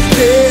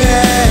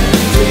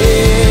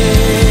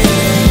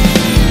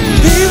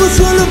 vivo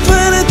solo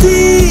para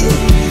ti,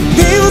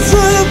 vivo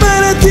solo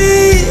para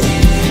ti,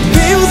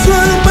 vivo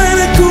solo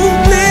para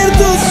cumplir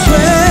tus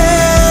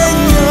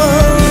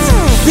sueños.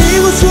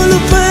 Vivo solo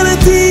para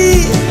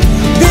ti,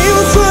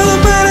 vivo solo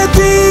para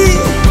ti,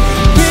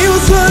 vivo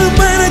solo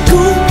para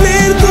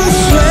cumplir tus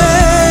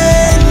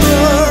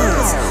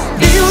sueños.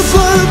 Vivo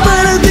solo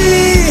para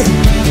ti,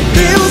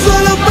 vivo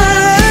solo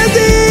para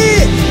ti,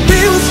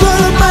 vivo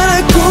solo para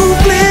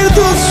cumplir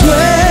tus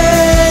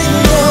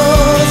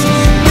sueños.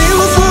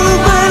 Vivo solo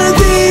para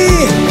ti,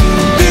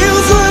 vivo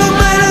solo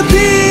para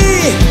ti,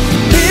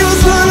 vivo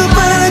solo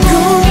para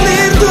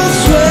cumplir tus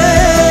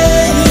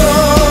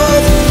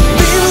sueños.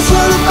 Vivo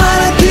solo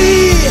para ti,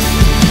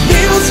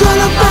 vivo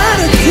solo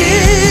para ti,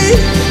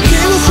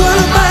 vivo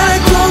solo para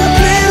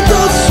cumplir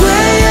tus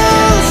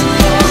sueños.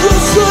 Yo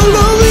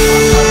solo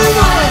vivo,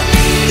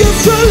 yo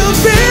solo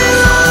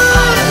vivo,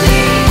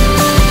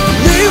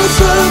 vivo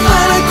solo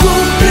para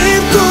cumplir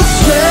tus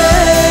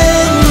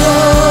sueños.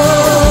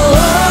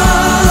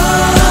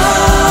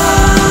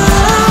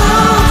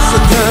 Se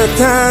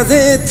trata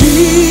de ti,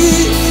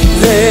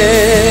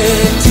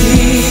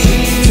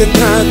 se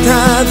trata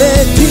de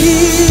ti,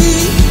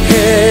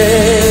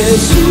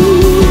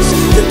 Jesús.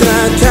 Se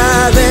trata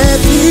de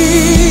ti,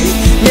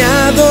 mi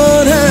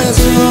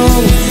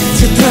adoración.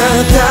 Se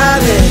trata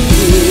de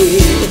ti,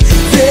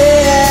 se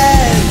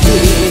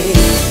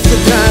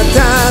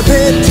trata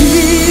de ti,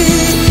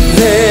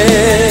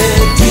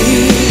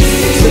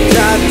 se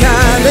trata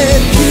de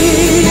ti,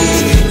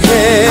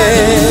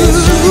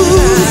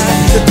 Jesús.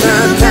 Se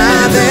trata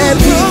de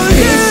ti,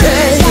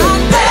 Señor.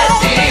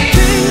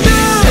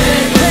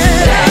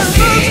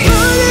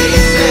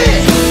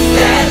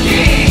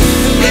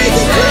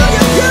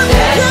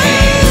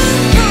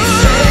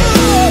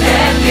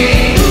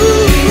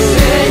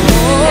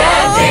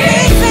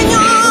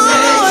 Señor.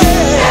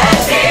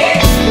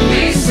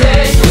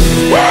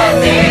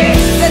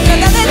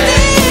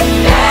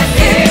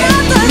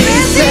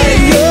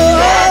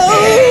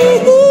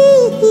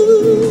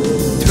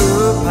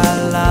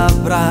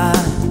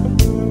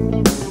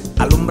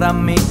 alumbra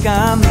mi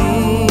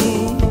camino.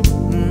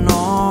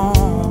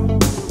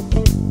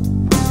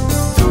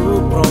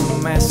 Tu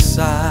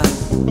promesa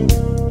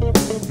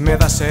me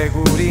da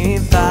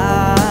seguridad.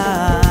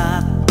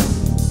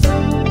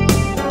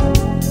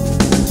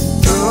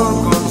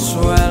 Tu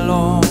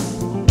consuelo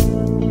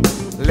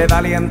le da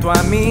aliento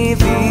a mi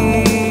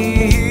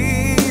vida.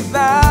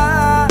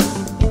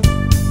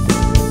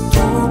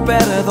 Tu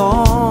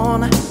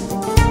perdón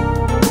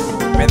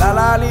me da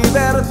la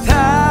libertad.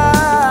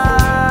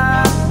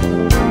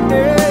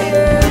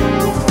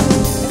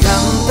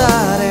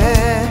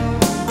 Cantaré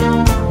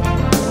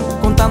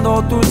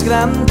contando tus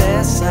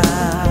grandezas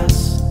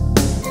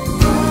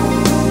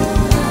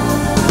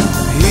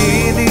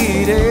y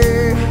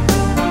diré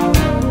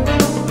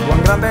cuán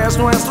grande es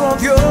nuestro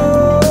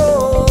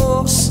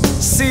Dios.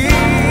 Sí,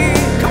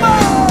 come on.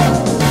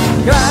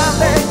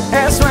 Grande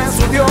es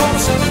nuestro Dios,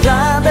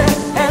 grande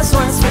es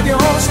nuestro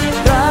Dios,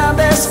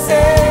 grande es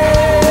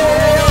Él.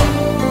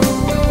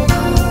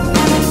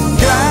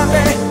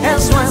 Grande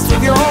es nuestro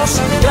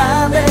Dios,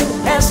 grande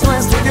es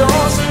nuestro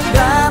Dios,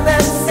 grande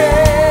es Él.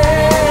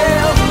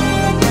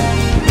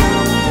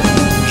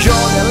 Yo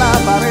le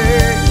alabaré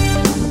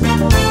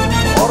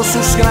por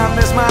sus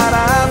grandes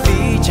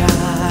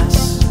maravillas.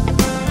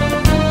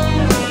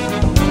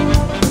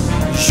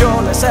 Yo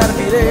le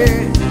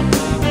serviré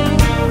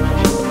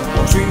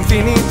por su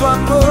infinito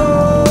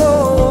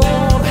amor.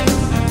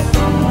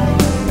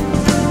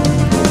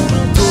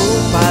 Tu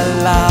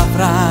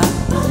palabra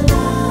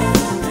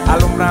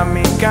alumbra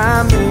mi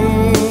camino.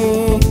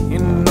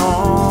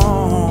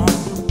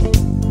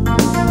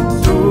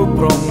 Tu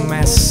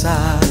promesa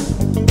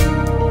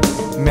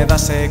me da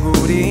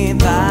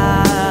seguridad.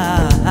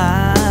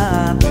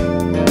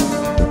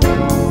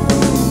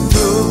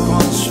 Tu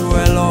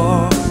consuelo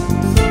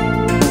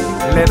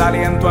le da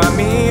aliento a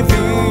mi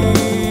vida.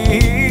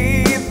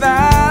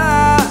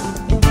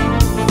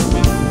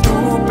 Tu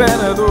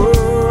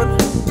perdón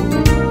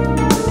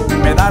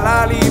me da la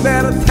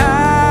libertad.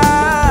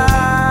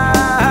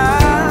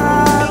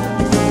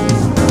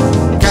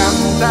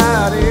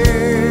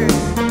 Cantaré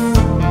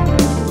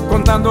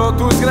contando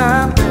tus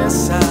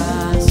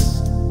grandezas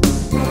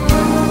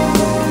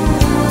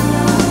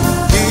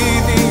y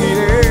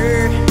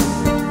diré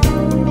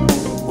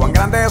cuán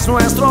grande es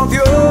nuestro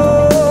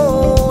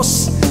Dios.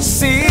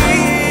 Sí,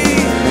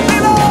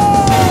 dilo.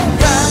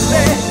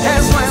 Grande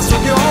es nuestro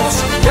Dios,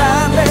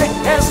 grande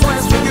es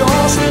nuestro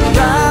Dios,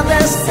 grande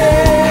es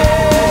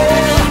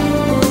Él.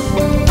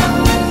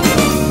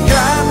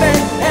 Grande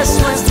es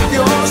nuestro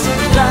Dios,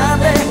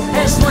 grande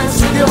es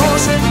nuestro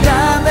Dios,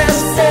 grande es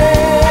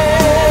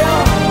Él.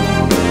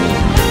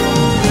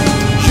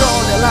 Yo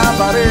le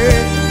alabaré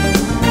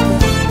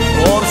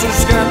por sus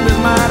grandes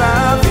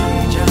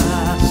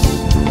maravillas.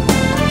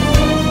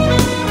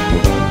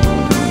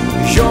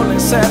 Yo le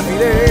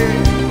serviré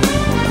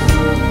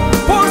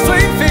por su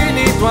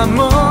infinito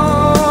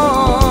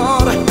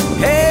amor.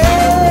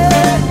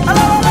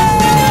 ¡Alábame!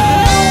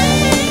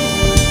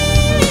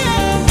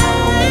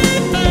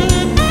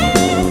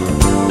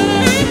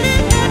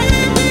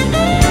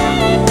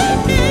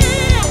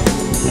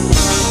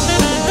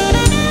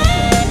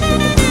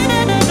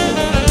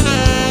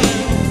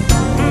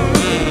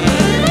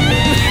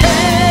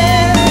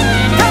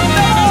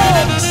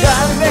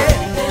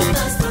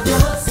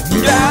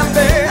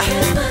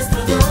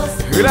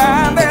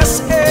 Grande es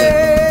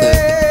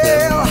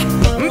Él,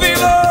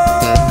 dilo.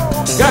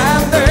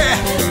 Grande,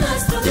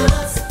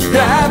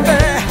 grande,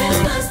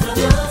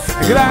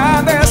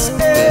 grande es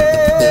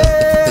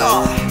Él.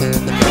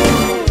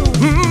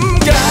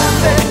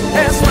 Grande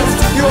es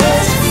nuestro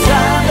Dios,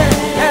 grande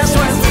es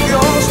nuestro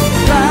Dios,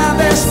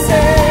 grande es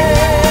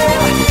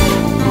Él.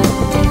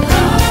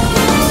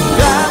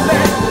 Grande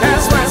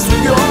es nuestro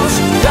Dios,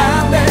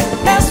 grande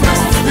es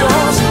nuestro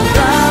Dios,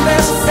 grande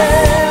es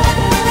Él.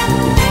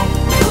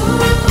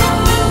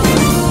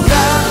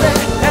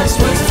 Es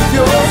nuestro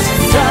Dios,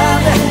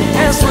 grande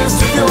es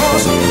nuestro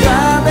Dios,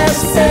 grande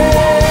es Él.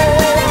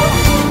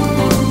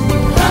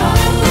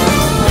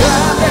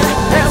 Grande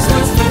es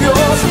nuestro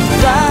Dios,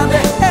 grande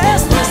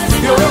es nuestro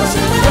Dios,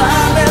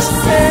 grande es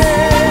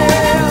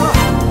Él.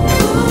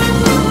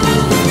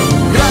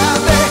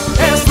 Grande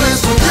es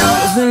nuestro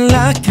Dios. En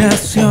la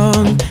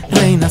creación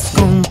reinas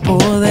con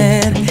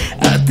poder,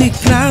 a ti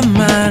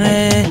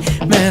clamaré,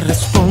 me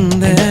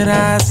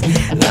responderás.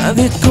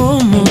 Nadie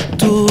como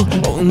tú,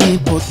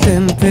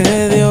 omnipotente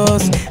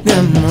Dios de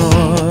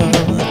amor.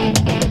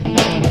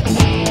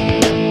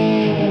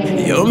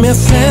 Yo me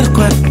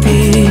acerco a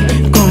ti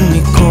con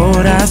mi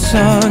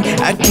corazón,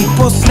 aquí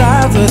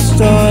postrado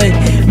estoy,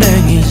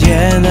 ven y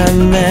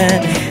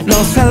lléname,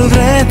 no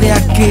saldré de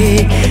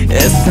aquí,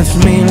 este es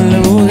mi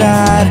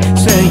lugar,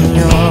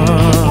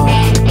 Señor.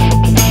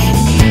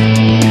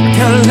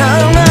 Te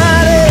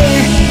alabaré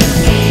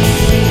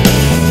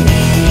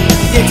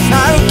y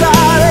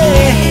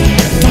exaltaré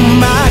tu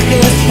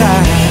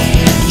majestad,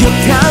 yo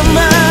te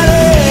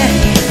amaré,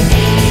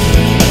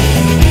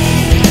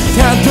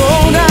 te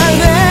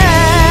adoraré,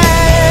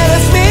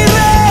 eres mi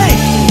rey,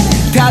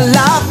 te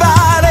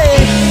alabaré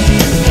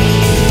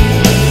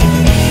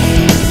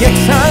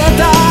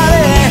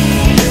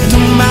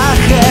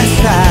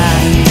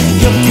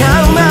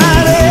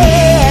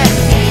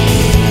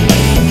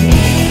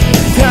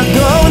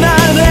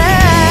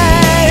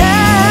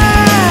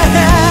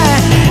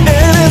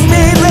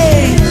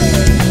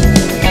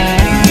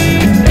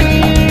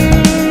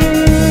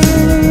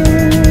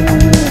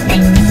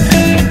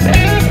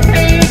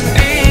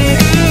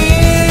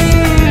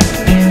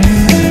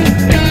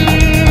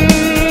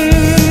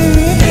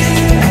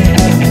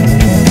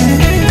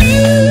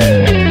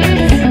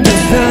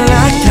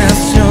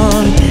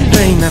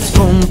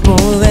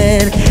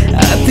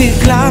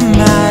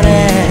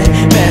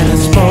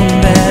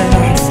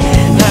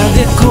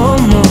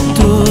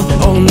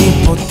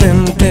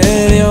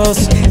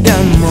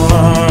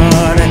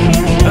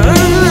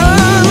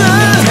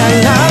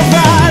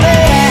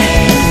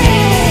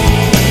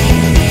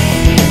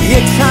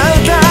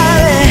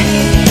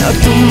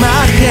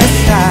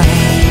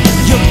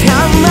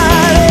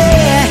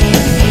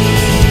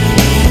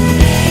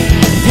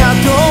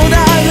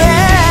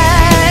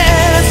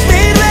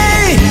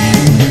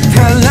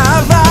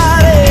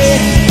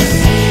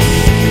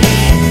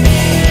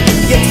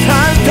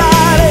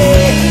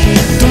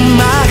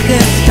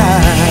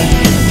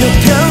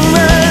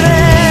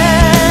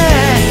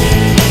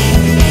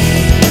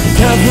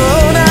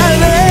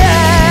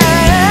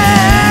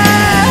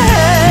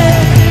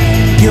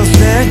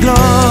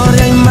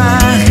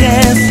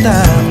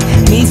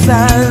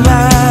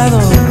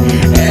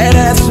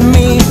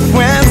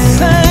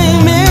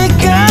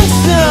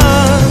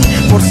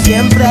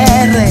siempre,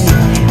 Rey,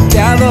 te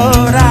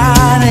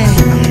adoraré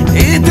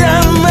y te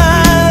amaré.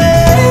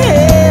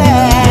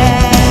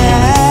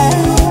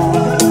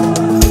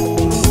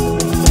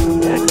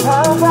 Te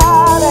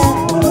exaltaré,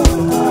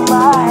 tu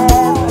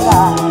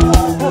majestad,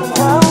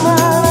 te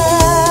amaré,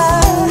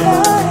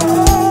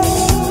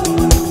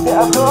 te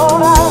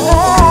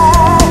adoraré.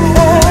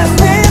 Eres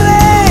mi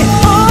Rey,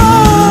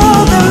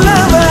 oh, te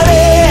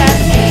alabaré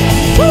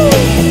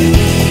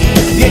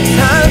y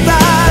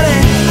exaltaré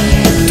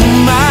tu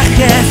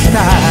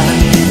majestad.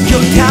 Yo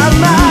te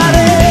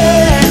amaré,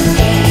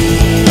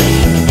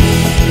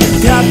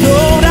 te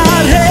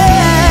adoraré.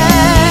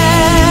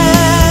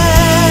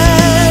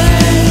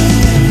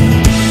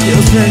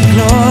 Dios de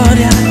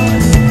gloria,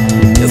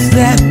 Dios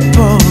de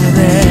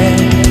poder,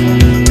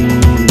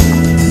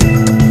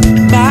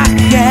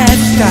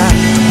 majestad,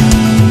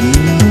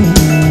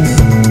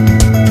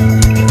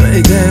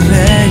 Rey de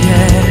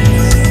reyes,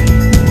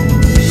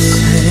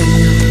 Señor.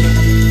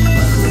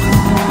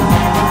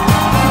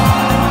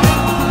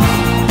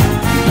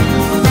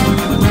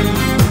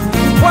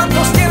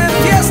 ¿Cuántos tienen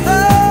fiesta?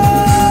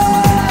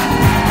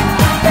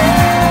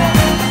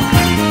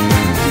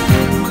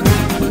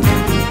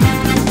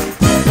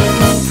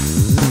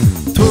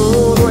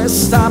 Todo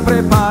está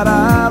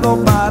preparado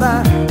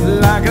para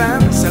la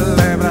gran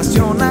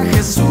celebración a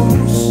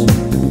Jesús.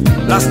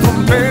 Las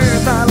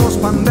trompetas, los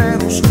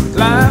panderos,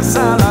 las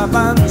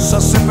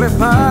alabanzas se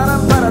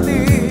preparan para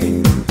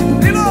ti.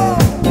 ¡Dilo!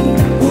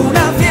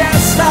 Una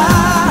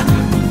fiesta,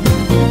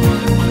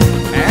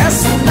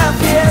 es una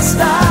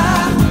fiesta.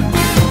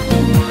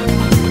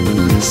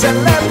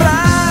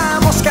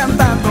 Celebramos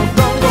cantando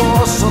con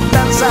gozo,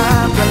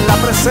 danzando en la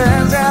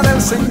presencia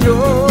del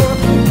Señor.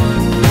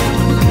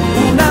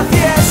 Una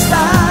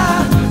fiesta,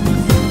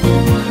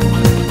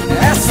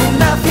 es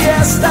una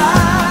fiesta.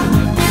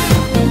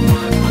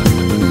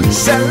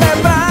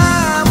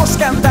 Celebramos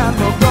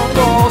cantando con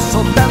gozo,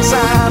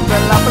 danzando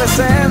en la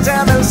presencia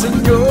del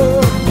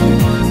Señor.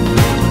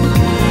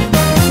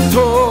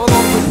 Todo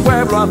tu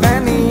pueblo ha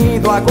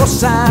venido a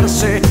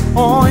gozarse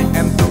hoy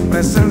en tu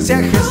presencia,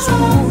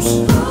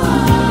 Jesús.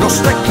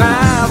 Los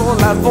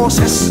teclados, las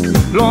voces,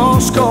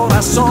 los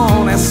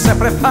corazones se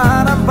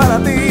preparan para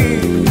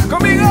ti.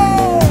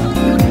 Conmigo,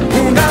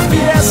 una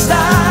fiesta,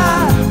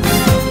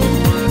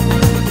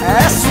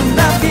 es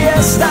una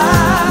fiesta.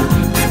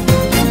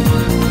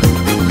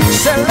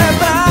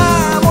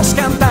 Celebramos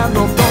cantando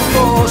con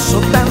gozo,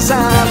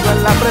 danzando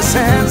en la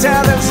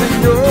presencia del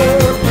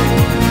Señor.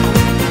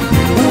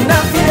 Una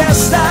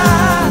fiesta,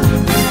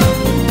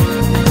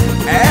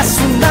 es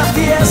una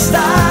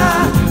fiesta.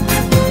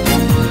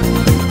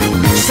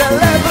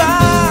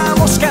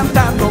 Celebramos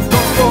cantando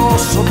con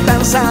gozo,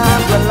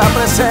 danzando en la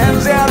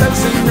presencia del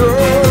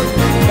Señor.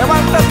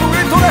 Levanta tu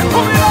grito de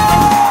júbilo.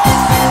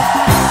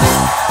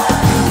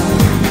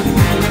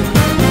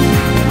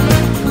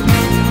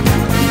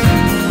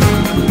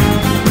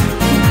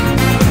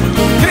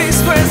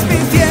 Cristo es mi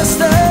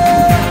fiesta.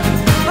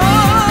 Oh,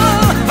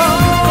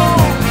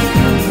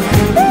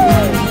 oh.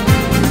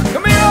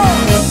 Conmigo.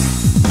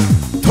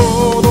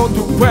 Todo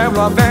tu pueblo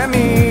ha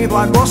venido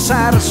a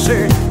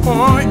gozarse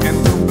hoy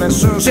en tu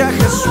presencia,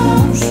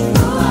 Jesús.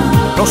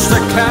 Los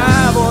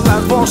teclados,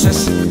 las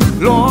voces,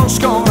 los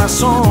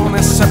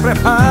corazones se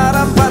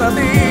preparan para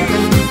ti.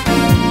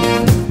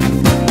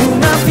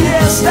 Una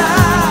fiesta,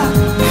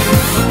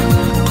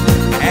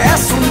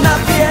 es una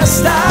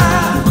fiesta.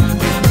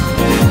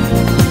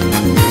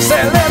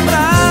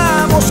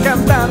 Celebramos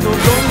cantando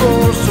con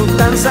gozo,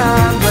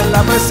 danzando en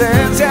la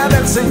presencia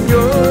del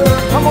Señor.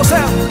 Vamos a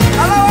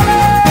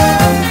alabarle.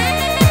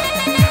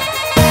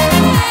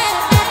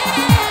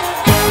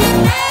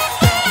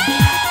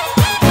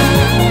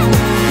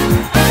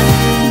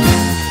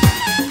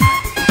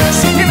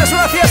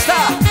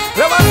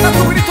 Levanta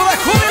tu grito de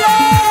júbilo.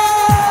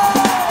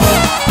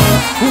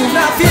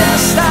 Una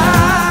fiesta,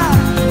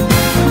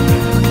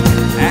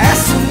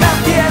 es una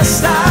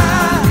fiesta.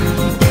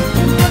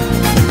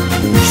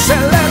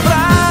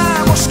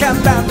 Celebramos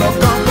cantando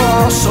con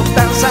gozo,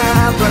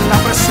 danzando en la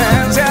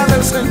presencia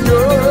del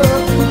Señor.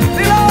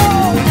 Dilo,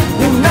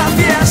 una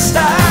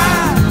fiesta,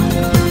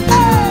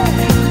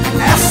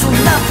 es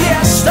una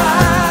fiesta.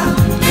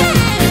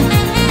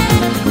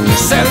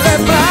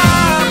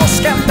 Celebramos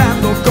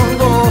cantando con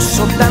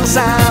gozo,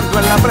 danzando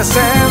en la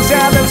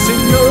presencia del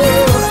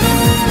Señor.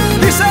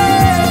 Dice,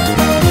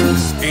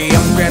 y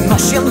aunque no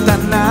sienta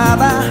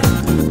nada,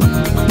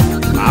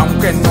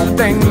 aunque no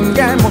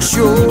tenga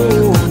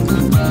emoción,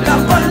 la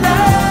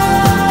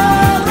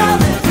palabra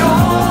de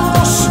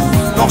Dios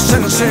nos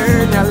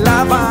enseña la